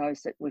often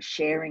those that were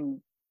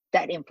sharing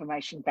that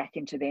information back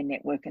into their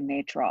network and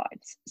their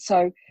tribes.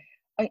 So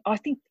I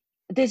think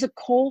there's a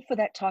call for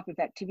that type of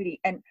activity.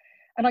 And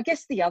I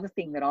guess the other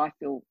thing that I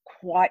feel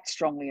quite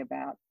strongly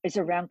about is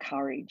around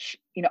courage.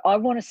 You know, I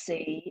want to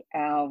see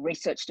our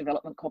research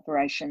development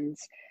corporations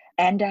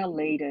and our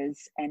leaders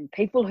and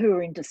people who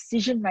are in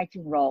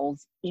decision-making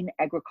roles in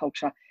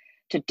agriculture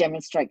to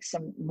demonstrate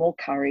some more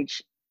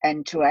courage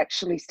and to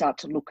actually start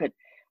to look at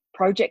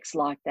projects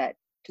like that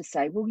to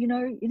say, well, you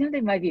know,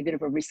 there may be a bit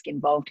of a risk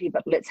involved here,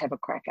 but let's have a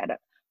crack at it.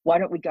 Why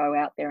don't we go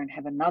out there and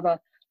have another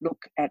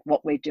look at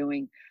what we're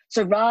doing?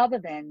 So rather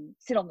than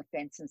sit on the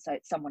fence and say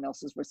it's someone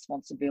else's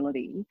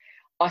responsibility,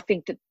 I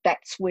think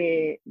that's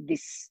where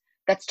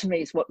that's to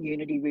me is what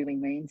unity really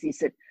means, is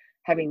that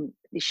having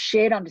this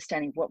shared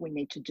understanding of what we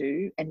need to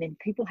do, and then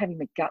people having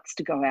the guts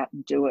to go out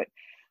and do it.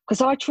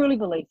 Because I truly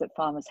believe that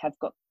farmers have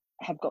got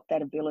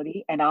that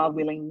ability and are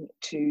willing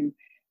to,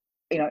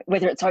 you know,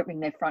 whether it's opening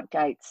their front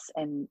gates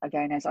and,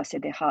 again, as I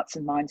said, their hearts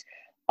and minds,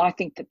 I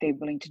think that they're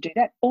willing to do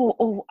that,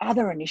 or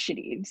other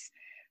initiatives.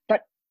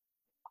 But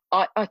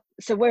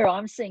so where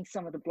I'm seeing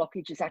some of the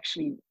blockage is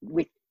actually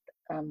with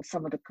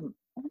some of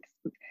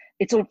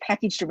it's all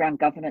packaged around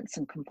governance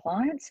and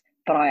compliance,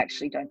 but I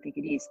actually don't think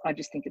it is. I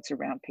just think it's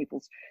around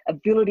people's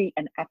ability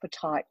and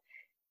appetite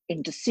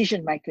in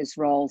decision makers'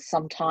 roles,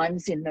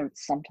 sometimes in the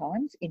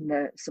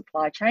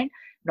supply chain,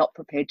 not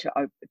prepared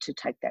to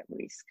take that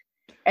risk.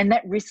 And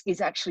that risk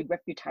is actually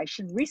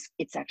reputation risk.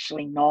 It's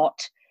actually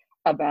not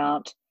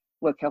about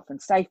work health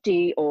and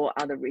safety or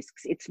other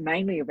risks. It's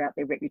mainly about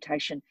their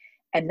reputation.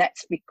 And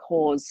that's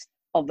because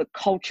of the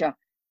culture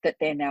that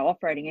they're now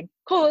operating in.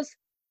 Because,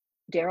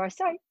 dare I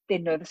say, they're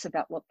nervous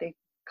about what their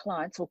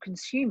clients or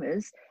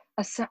consumers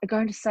are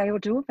going to say or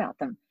do about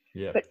them.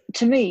 Yeah. But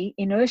to me,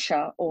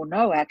 inertia or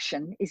no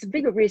action is a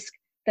bigger risk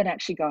than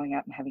actually going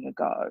out and having a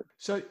go.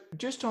 So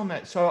just on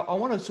that, so I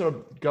want to sort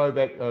of go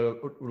back,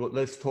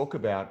 let's talk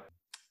about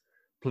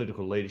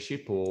political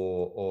leadership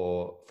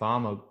or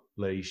farmer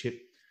leadership.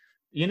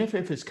 The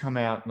NFF has come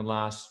out in the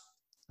last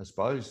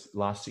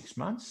 6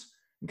 months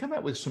and come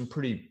out with some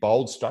pretty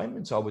bold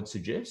statements, I would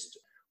suggest.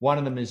 One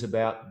of them is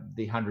about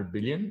the 100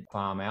 billion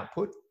farm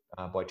output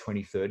by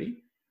 2030.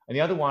 And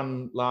the other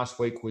one last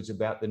week was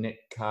about the net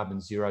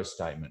carbon zero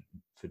statement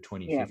for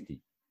 2050.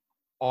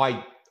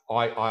 Yeah.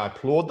 I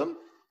applaud them.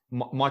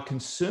 My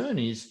concern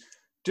is,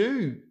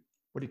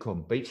 what do you call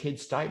them, beachhead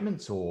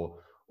statements or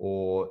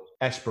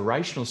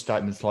aspirational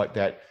statements like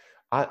that,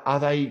 are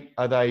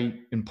they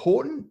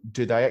important?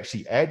 Do they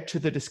actually add to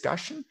the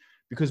discussion?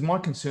 Because my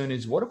concern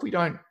is, what if we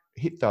don't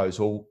hit those,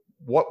 or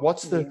what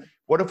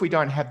if we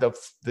don't have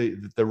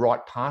the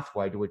right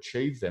pathway to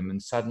achieve them,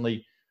 and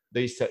suddenly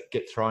these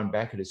get thrown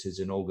back at us as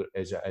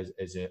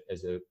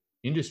a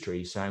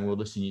industry, saying, well,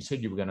 listen, you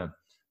said you were going to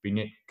be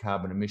net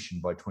carbon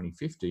emission by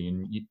 2050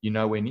 and you're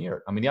nowhere near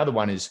it. I mean, the other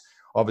one is,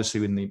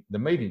 obviously in the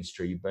meat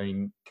industry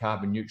being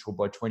carbon neutral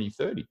by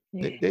 2030.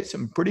 Yeah. There's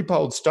some pretty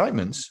bold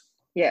statements.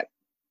 Yeah.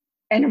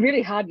 And a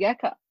really hard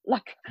yakka.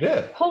 Like,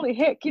 yeah, holy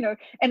heck,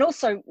 And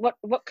also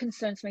what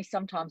concerns me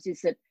sometimes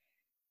is that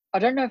I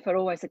don't know if it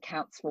always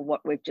accounts for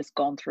what we've just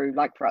gone through,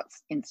 like for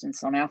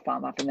instance, on our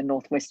farm up in the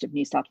northwest of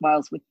New South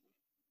Wales with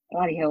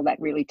bloody hell, that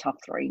really tough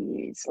 3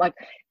 years, like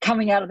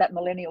coming out of that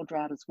millennial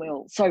drought as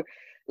well. So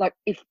like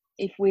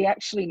if we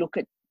actually look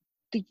at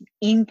the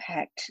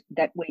impact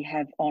that we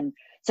have on,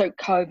 so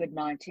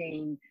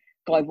COVID-19,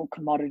 global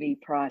commodity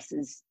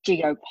prices,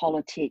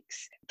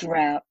 geopolitics,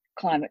 drought,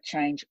 climate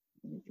change,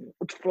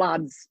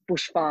 floods,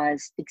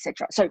 bushfires,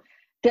 etc. So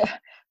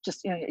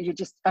just, I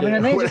mean,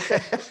 and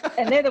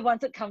they're the ones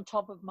that come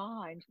top of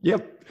mind.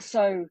 Yep.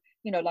 So,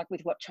 like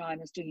with what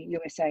China's doing,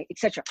 USA,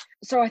 etc.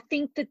 So I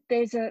think that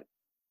there's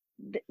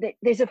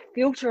a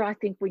filter I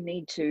think we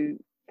need to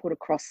put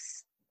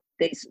across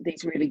these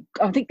really,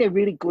 I think they're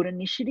really good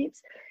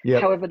initiatives.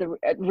 Yep. However, the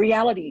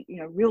reality,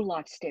 real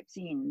life steps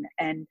in,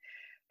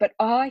 but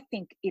I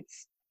think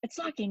it's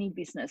like any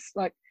business,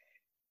 like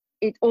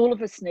all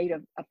of us need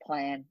a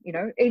plan,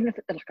 even if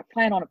it's like a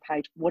plan on a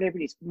page, whatever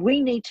it is, we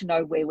need to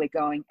know where we're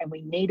going and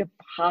we need a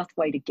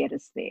pathway to get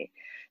us there.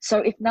 So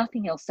if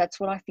nothing else, that's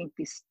what I think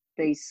these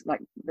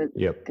like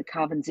the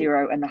carbon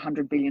zero and the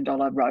 $100 billion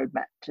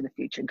roadmap to the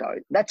future go.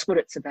 That's what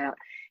it's about.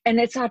 And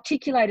it's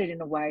articulated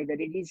in a way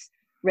that it is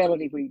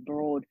relatively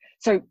broad.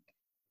 So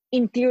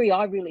in theory,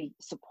 I really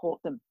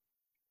support them.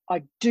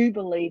 I do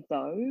believe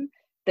though,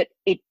 that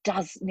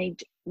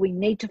we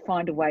need to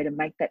find a way to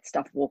make that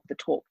stuff walk the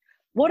talk.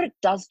 What it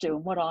does do,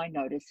 and what I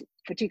notice,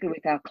 particularly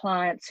with our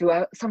clients who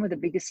are some of the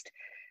biggest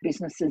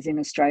businesses in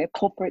Australia,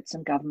 corporates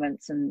and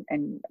governments and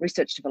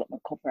research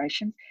development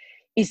corporations,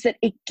 is that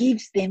it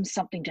gives them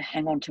something to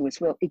hang on to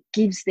as well. It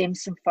gives them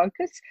some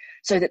focus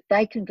so that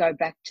they can go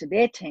back to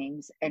their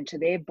teams and to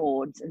their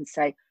boards and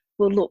say,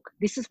 well, look,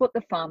 this is what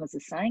the farmers are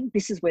saying.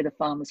 This is where the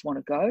farmers want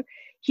to go.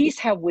 Here's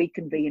how we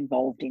can be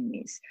involved in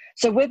this.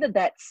 So whether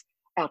that's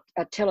a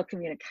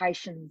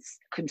telecommunications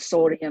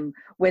consortium,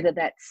 whether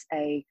that's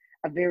a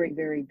very,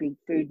 very big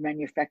food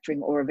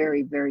manufacturing or a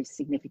very, very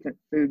significant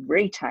food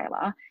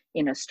retailer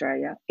in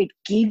Australia, it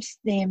gives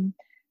them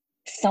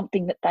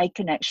something that they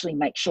can actually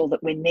make sure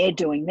that when they're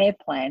doing their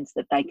plans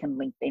that they can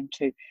link them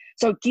to.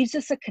 So it gives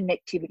us a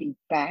connectivity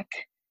back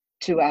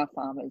to our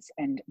farmers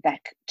and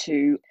back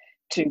to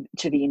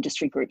the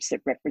industry groups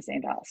that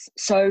represent us.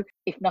 So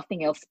if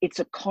nothing else, it's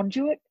a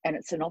conduit and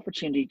it's an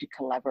opportunity to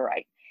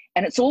collaborate.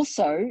 And it's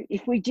also,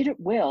 if we did it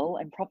well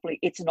and properly,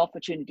 it's an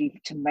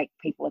opportunity to make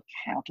people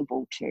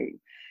accountable too,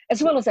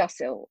 as well as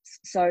ourselves.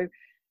 So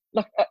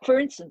like, for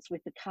instance,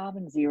 with the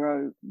carbon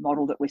zero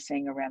model that we're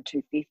seeing around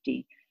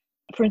 250,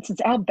 for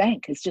instance, our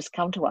bank has just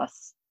come to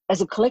us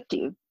as a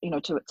collective,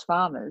 to its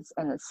farmers,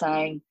 and it's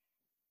saying,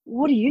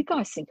 what do you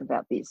guys think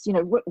about this?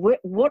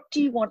 What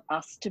do you want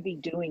us to be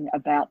doing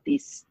about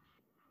this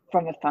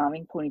from a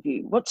farming point of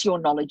view? What's your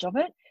knowledge of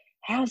it?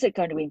 How is it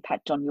going to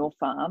impact on your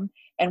farm?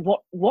 And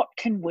what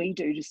can we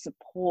do to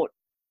support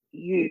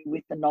you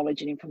with the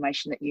knowledge and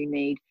information that you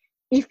need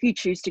if you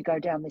choose to go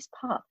down this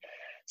path?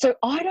 So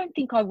I don't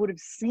think I would have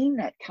seen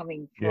that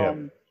coming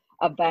from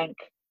a bank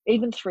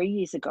even 3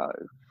 years ago.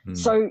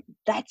 So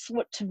that's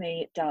what, to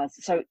me, it does.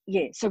 So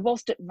so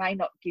whilst it may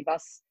not give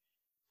us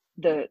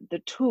the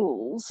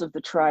tools of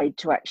the trade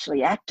to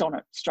actually act on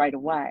it straight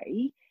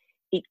away,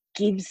 it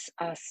gives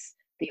us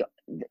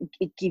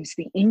it gives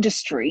the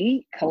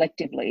industry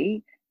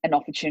collectively an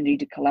opportunity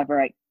to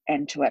collaborate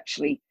and to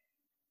actually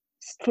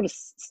put a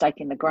stake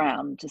in the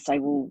ground to say,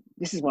 well,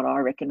 this is what I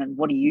reckon and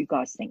what do you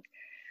guys think?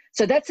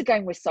 So that's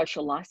again where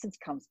social license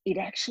comes. It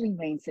actually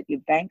means that your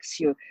banks,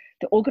 the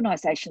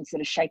organisations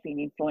that are shaping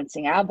and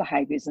influencing our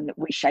behaviours and that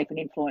we shape and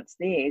influence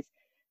theirs,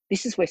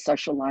 this is where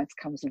social license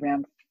comes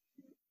around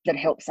that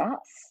helps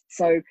us,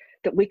 so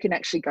that we can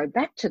actually go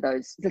back to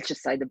those, let's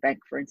just say the bank,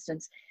 for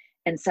instance,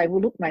 and say, well,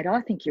 look, mate,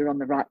 I think you're on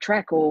the right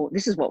track, or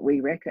this is what we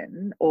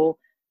reckon, or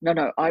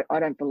no, I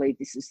don't believe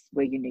this is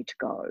where you need to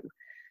go.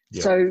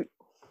 Yep. So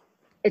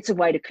it's a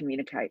way to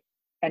communicate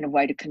and a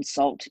way to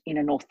consult in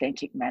an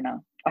authentic manner,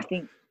 I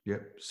think. Yeah.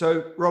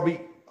 So, Robbie,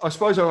 I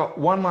suppose I've got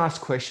one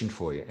last question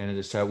for you, and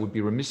it would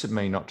be remiss of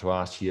me not to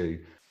ask you,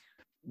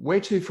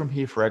 where to from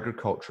here for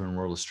agriculture in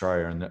rural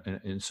Australia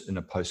in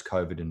a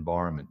post-COVID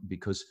environment?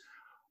 Because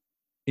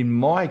in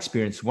my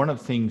experience, one of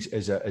the things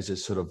as a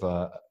sort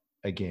of,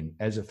 again,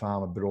 as a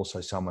farmer, but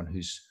also someone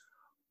who's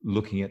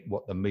looking at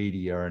what the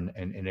media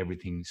and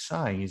everything's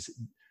saying, is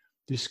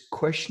this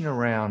question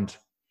around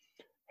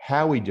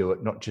how we do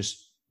it, not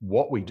just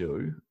what we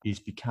do, is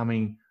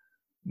becoming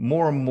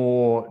more and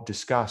more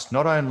discussed,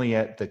 not only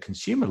at the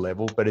consumer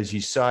level, but as you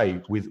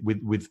say, with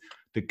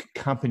the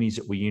companies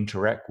that we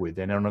interact with,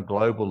 and on a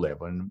global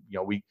level. And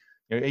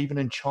even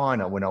in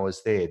China, when I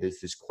was there,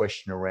 there's this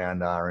question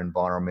around our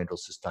environmental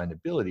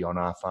sustainability on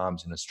our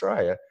farms in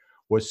Australia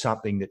was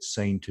something that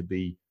seemed to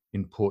be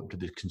important to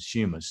the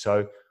consumers.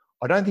 So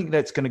I don't think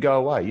that's going to go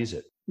away, is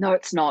it? No,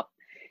 it's not.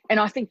 And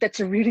I think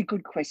that's a really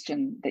good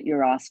question that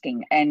you're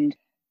asking. And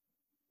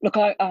Look,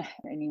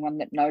 anyone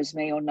that knows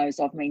me or knows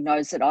of me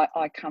knows that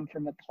I come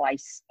from a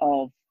place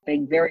of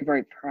being very,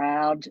 very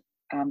proud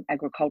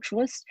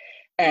agriculturalist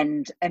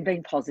and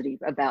being positive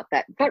about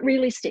that, but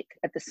realistic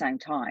at the same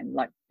time.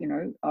 Like,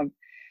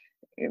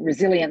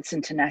 resilience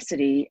and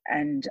tenacity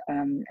and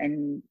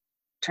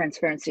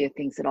transparency are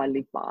things that I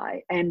live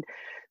by. And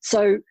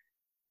so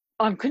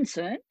I'm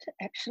concerned,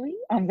 actually.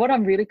 What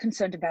I'm really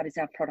concerned about is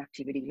our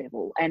productivity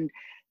level. And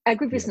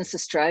Agribusiness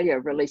Australia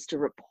released a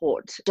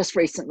report just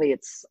recently.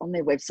 It's on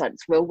their website.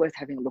 It's well worth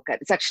having a look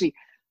at. It's actually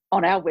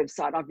on our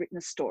website. I've written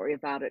a story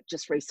about it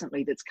just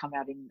recently that's come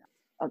out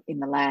in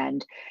the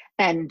Land.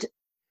 And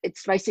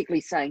it's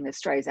basically saying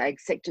Australia's ag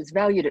sector is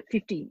valued at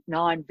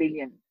 $59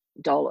 billion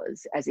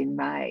as in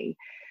May.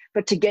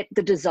 But to get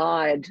the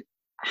desired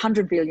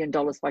 $100 billion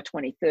by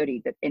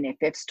 2030 that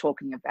NFF's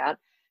talking about,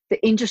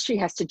 the industry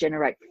has to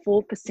generate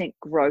 4%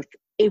 growth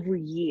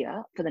every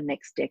year for the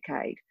next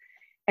decade.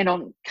 And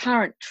on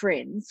current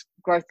trends,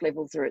 growth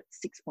levels are at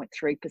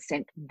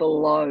 6.3%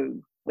 below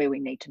where we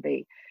need to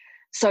be.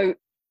 So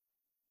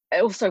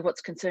also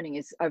what's concerning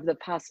is over the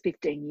past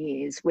 15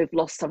 years, we've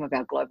lost some of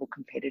our global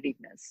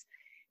competitiveness.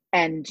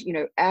 And,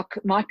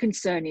 my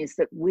concern is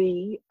that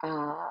we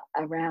are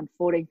around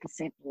 14%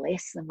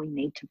 less than we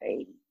need to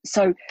be.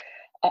 So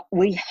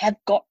we have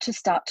got to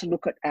start to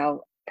look at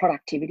our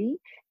productivity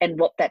and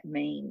what that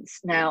means.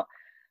 Now,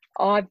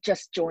 I've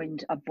just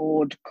joined a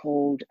board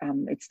called,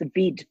 it's the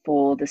bid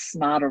for the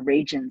Smarter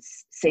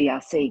Regions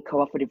CRC,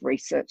 Cooperative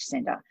Research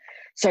Centre.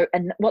 So,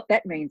 and what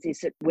that means is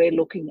that we're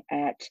looking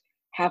at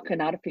how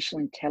can artificial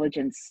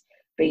intelligence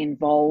be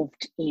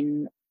involved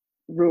in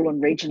rural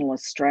and regional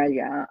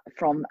Australia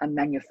from a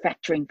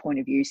manufacturing point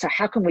of view. So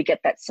how can we get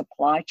that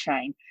supply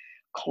chain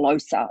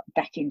closer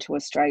back into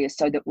Australia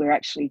so that we're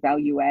actually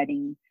value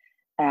adding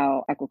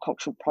our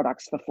agricultural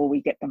products before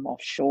we get them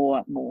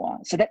offshore more?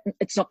 So that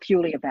it's not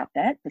purely about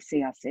that, the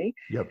CRC,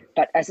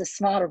 but as a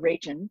smarter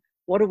region,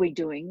 what are we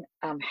doing?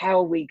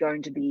 How are we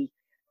going to be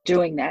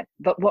doing that?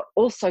 But what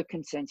also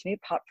concerns me,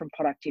 apart from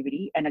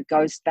productivity, and it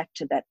goes back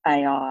to that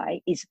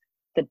AI, is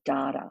the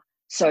data.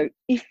 So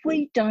if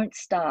we don't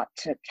start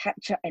to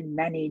capture and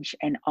manage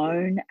and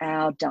own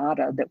our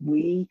data that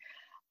we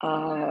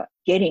are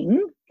getting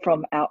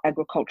from our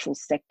agricultural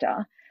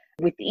sector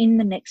within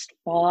the next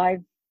 5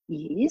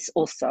 years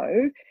or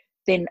so,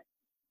 then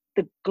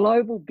the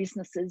global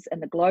businesses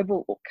and the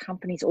global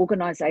companies,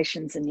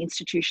 organizations and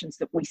institutions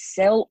that we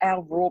sell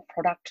our raw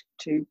product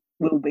to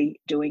will be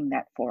doing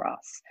that for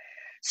us.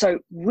 So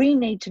we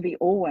need to be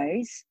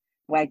always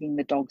wagging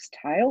the dog's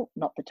tail,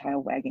 not the tail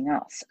wagging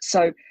us.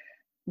 So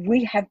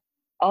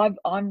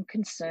I'm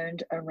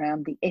concerned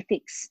around the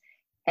ethics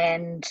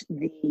and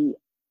the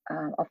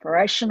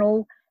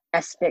operational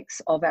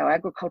aspects of our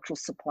agricultural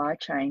supply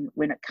chain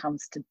when it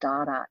comes to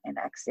data and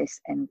access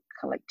and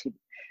collective,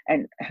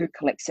 and who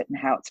collects it and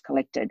how it's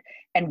collected,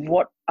 and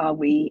what are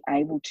we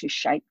able to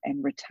shape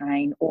and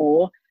retain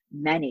or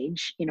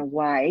manage in a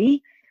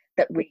way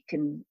that we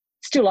can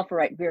still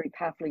operate very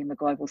powerfully in the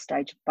global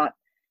stage, but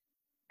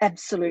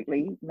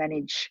absolutely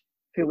manage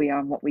who we are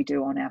and what we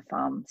do on our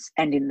farms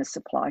and in the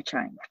supply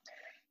chain.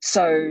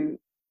 So,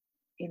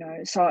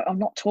 so I'm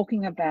not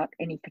talking about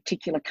any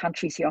particular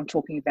countries here. I'm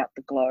talking about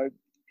the globe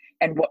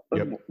and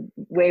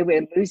where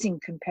we're losing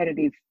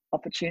competitive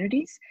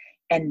opportunities,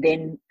 and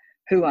then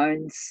who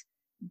owns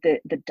the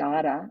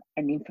data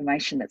and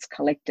information that's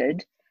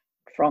collected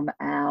from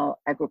our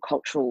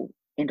agricultural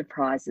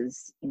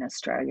enterprises in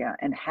Australia,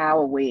 and how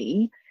are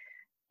we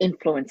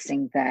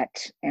influencing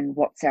that, and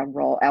what's our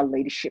role, our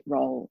leadership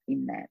role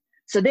in that.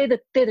 So they're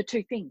the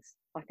two things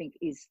I think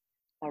is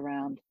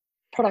around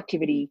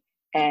productivity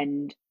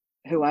and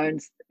who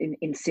owns,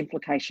 in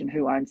simplification,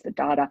 who owns the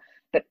data,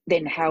 but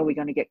then how are we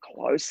going to get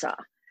closer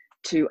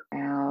to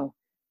our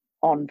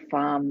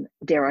on-farm,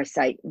 dare I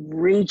say,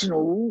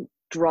 regional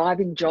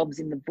driving jobs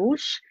in the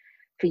bush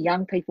for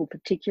young people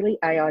particularly.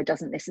 AI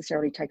doesn't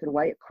necessarily take it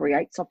away, it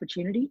creates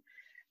opportunity.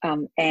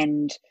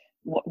 And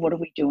what are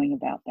we doing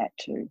about that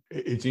too?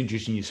 It's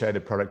interesting you say the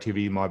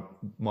productivity. My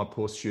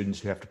poor students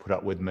who have to put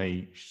up with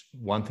me,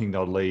 one thing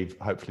they'll leave,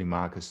 hopefully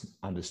Marcus,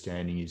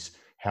 understanding is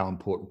how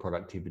important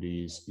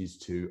productivity is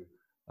to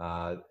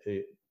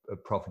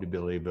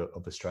profitability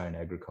of Australian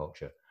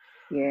agriculture.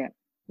 Yeah.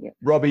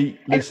 Robbie,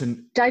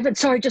 listen. David,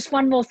 sorry, just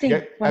one more thing.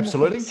 Yeah,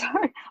 absolutely.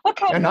 Sorry.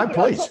 Okay. No,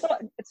 please.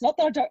 It's not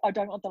that I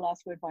don't want the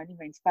last word by any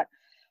means, but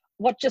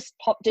what just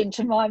popped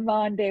into my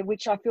mind there,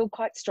 which I feel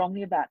quite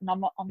strongly about, and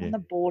I'm on the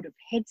board of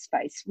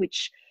Headspace,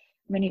 which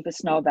many of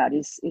us know about,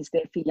 is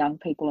there for young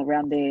people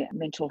around their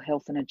mental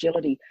health and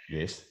agility.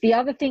 Yes. The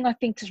other thing I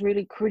think is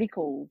really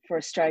critical for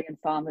Australian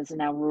farmers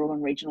and our rural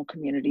and regional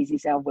communities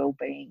is our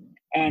well-being.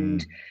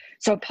 And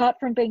so apart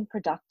from being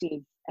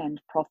productive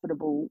and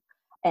profitable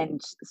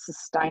and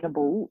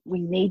sustainable, we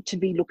need to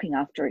be looking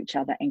after each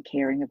other and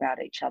caring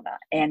about each other.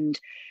 And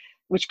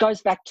which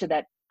goes back to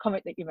that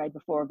comment that you made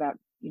before about,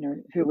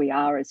 who we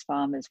are as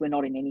farmers. We're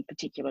not in any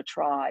particular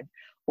tribe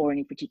or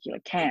any particular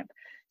camp.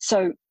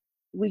 So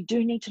we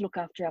do need to look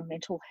after our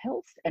mental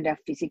health and our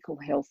physical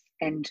health,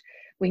 and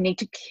we need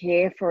to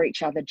care for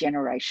each other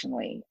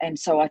generationally. And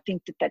so I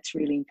think that that's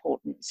really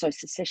important. So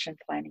succession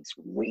planning is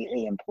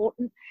really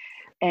important,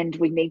 and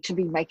we need to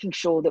be making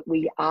sure that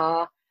we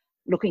are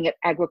looking at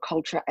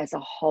agriculture as a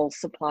whole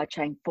supply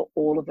chain for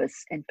all of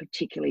us, and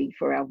particularly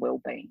for our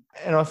well-being.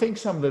 And I think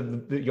some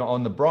of the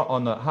on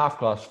the half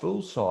glass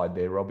full side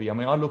there, Robbie. I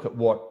mean, I look at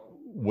what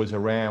was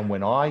around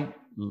when I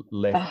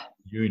left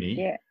uni.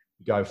 Yeah.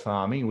 Go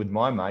farming with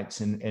my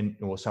mates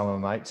or some of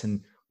my mates,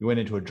 and we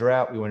went into a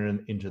drought, we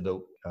went into the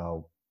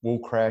wool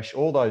crash,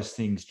 all those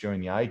things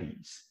during the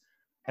 80s.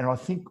 And I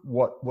think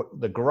what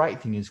the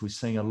great thing is, we're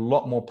seeing a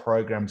lot more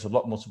programs, a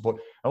lot more support,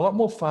 a lot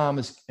more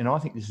farmers, and I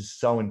think this is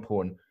so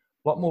important,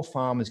 a lot more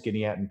farmers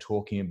getting out and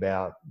talking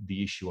about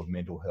the issue of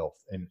mental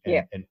health and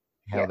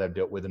how they've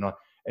dealt with it.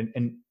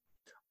 And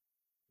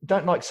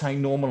don't like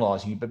saying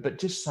normalizing, but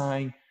just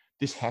saying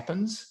this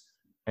happens.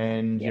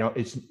 And, you know,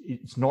 it's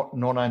not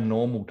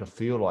unnormal to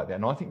feel like that.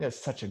 And I think that's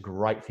such a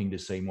great thing to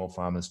see more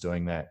farmers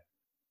doing that.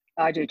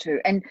 I do too.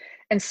 And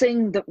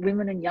seeing that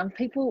women and young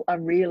people are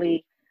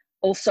really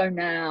also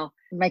now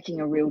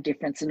making a real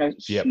difference and a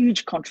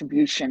huge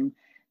contribution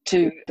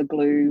to the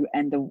glue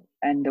and the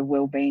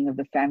well-being of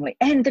the family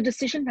and the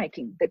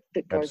decision-making that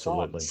goes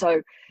on.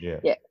 So,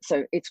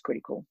 so it's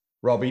critical.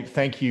 Robbie,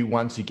 thank you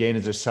once again.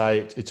 As I say,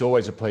 it's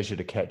always a pleasure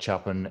to catch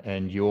up,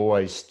 and you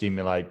always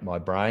stimulate my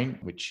brain,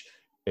 which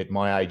at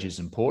my age is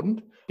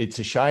important. It's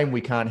a shame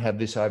we can't have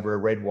this over a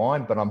red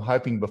wine, but I'm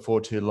hoping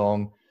before too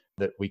long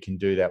that we can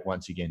do that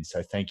once again.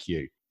 So thank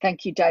you.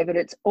 Thank you, David.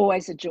 It's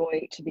always a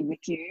joy to be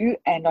with you,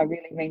 and I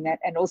really mean that.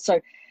 And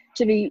also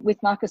to be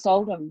with Marcus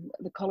Oldham,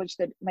 the college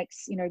that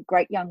makes, you know,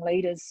 great young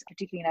leaders,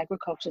 particularly in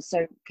agriculture.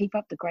 So keep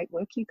up the great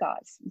work, you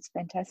guys. It's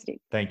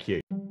fantastic. Thank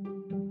you.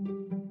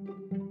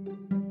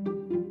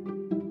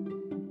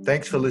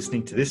 Thanks for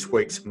listening to this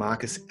week's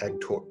Marcus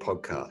Ag Talk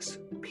podcast.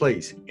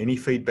 Please, any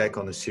feedback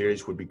on the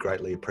series would be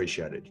greatly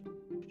appreciated.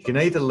 You can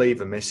either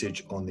leave a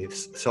message on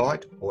this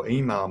site or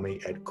email me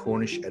at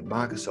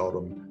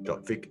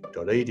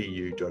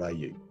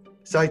cornish@marcusoldham.vic.edu.au.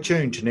 Stay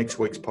tuned to next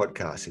week's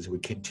podcast as we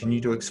continue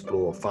to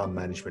explore farm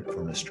management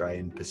from an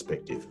Australian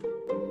perspective.